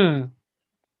Mm.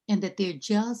 and that they're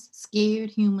just scared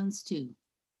humans too.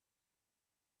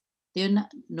 They're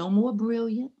not no more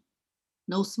brilliant,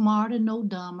 no smarter, no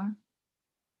dumber.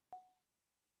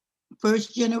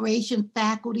 First generation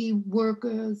faculty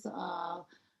workers,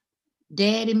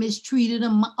 Daddy mistreated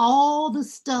them, all the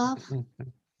stuff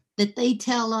that they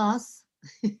tell us.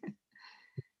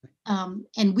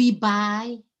 And we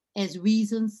buy as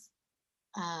reasons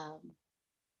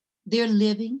they're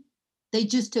living. They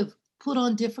just have put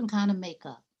on different kind of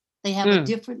makeup. They have a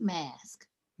different mask,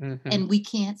 and we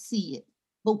can't see it.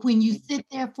 But when you sit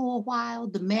there for a while,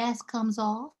 the mask comes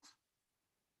off,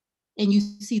 and you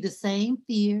see the same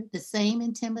fear, the same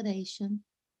intimidation.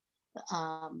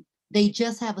 They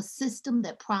just have a system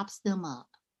that props them up,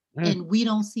 and we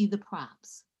don't see the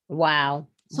props. Wow.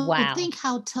 So think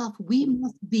how tough we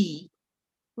must be,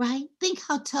 right? Think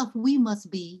how tough we must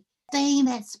be staying in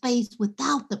that space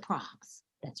without the props.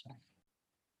 That's right.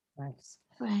 Nice.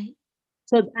 Right.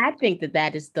 So I think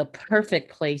that is the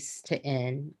perfect place to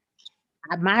end.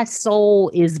 My soul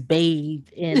is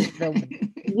bathed in the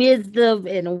wisdom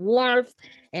and warmth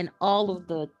and all of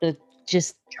the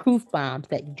just truth bombs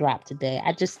that you dropped today.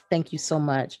 I just thank you so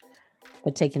much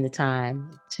for taking the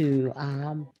time to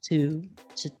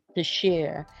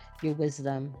share your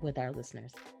wisdom with our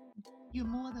listeners. You're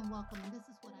more than welcome. And this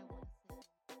is what I want to say.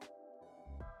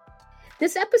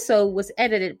 This episode was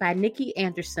edited by Nikki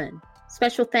Anderson.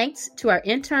 Special thanks to our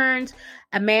interns,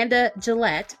 Amanda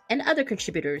Gillette, and other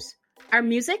contributors. Our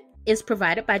music is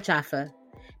provided by Jaffa.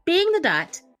 Being the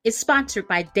Dot is sponsored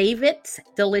by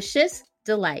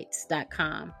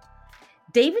davidsdeliciousdelights.com.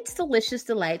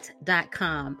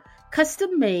 davidsdeliciousdelights.com.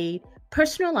 Custom made,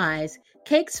 personalized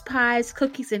cakes, pies,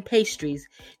 cookies, and pastries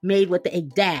made with a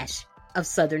dash of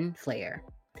Southern flair.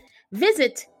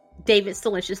 Visit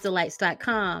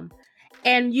davidsdeliciousdelights.com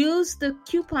and use the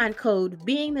coupon code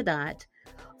Being the Dot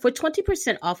for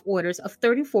 20% off orders of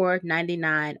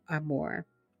 $34.99 or more.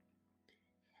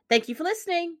 Thank you for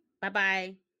listening.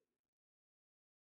 Bye-bye.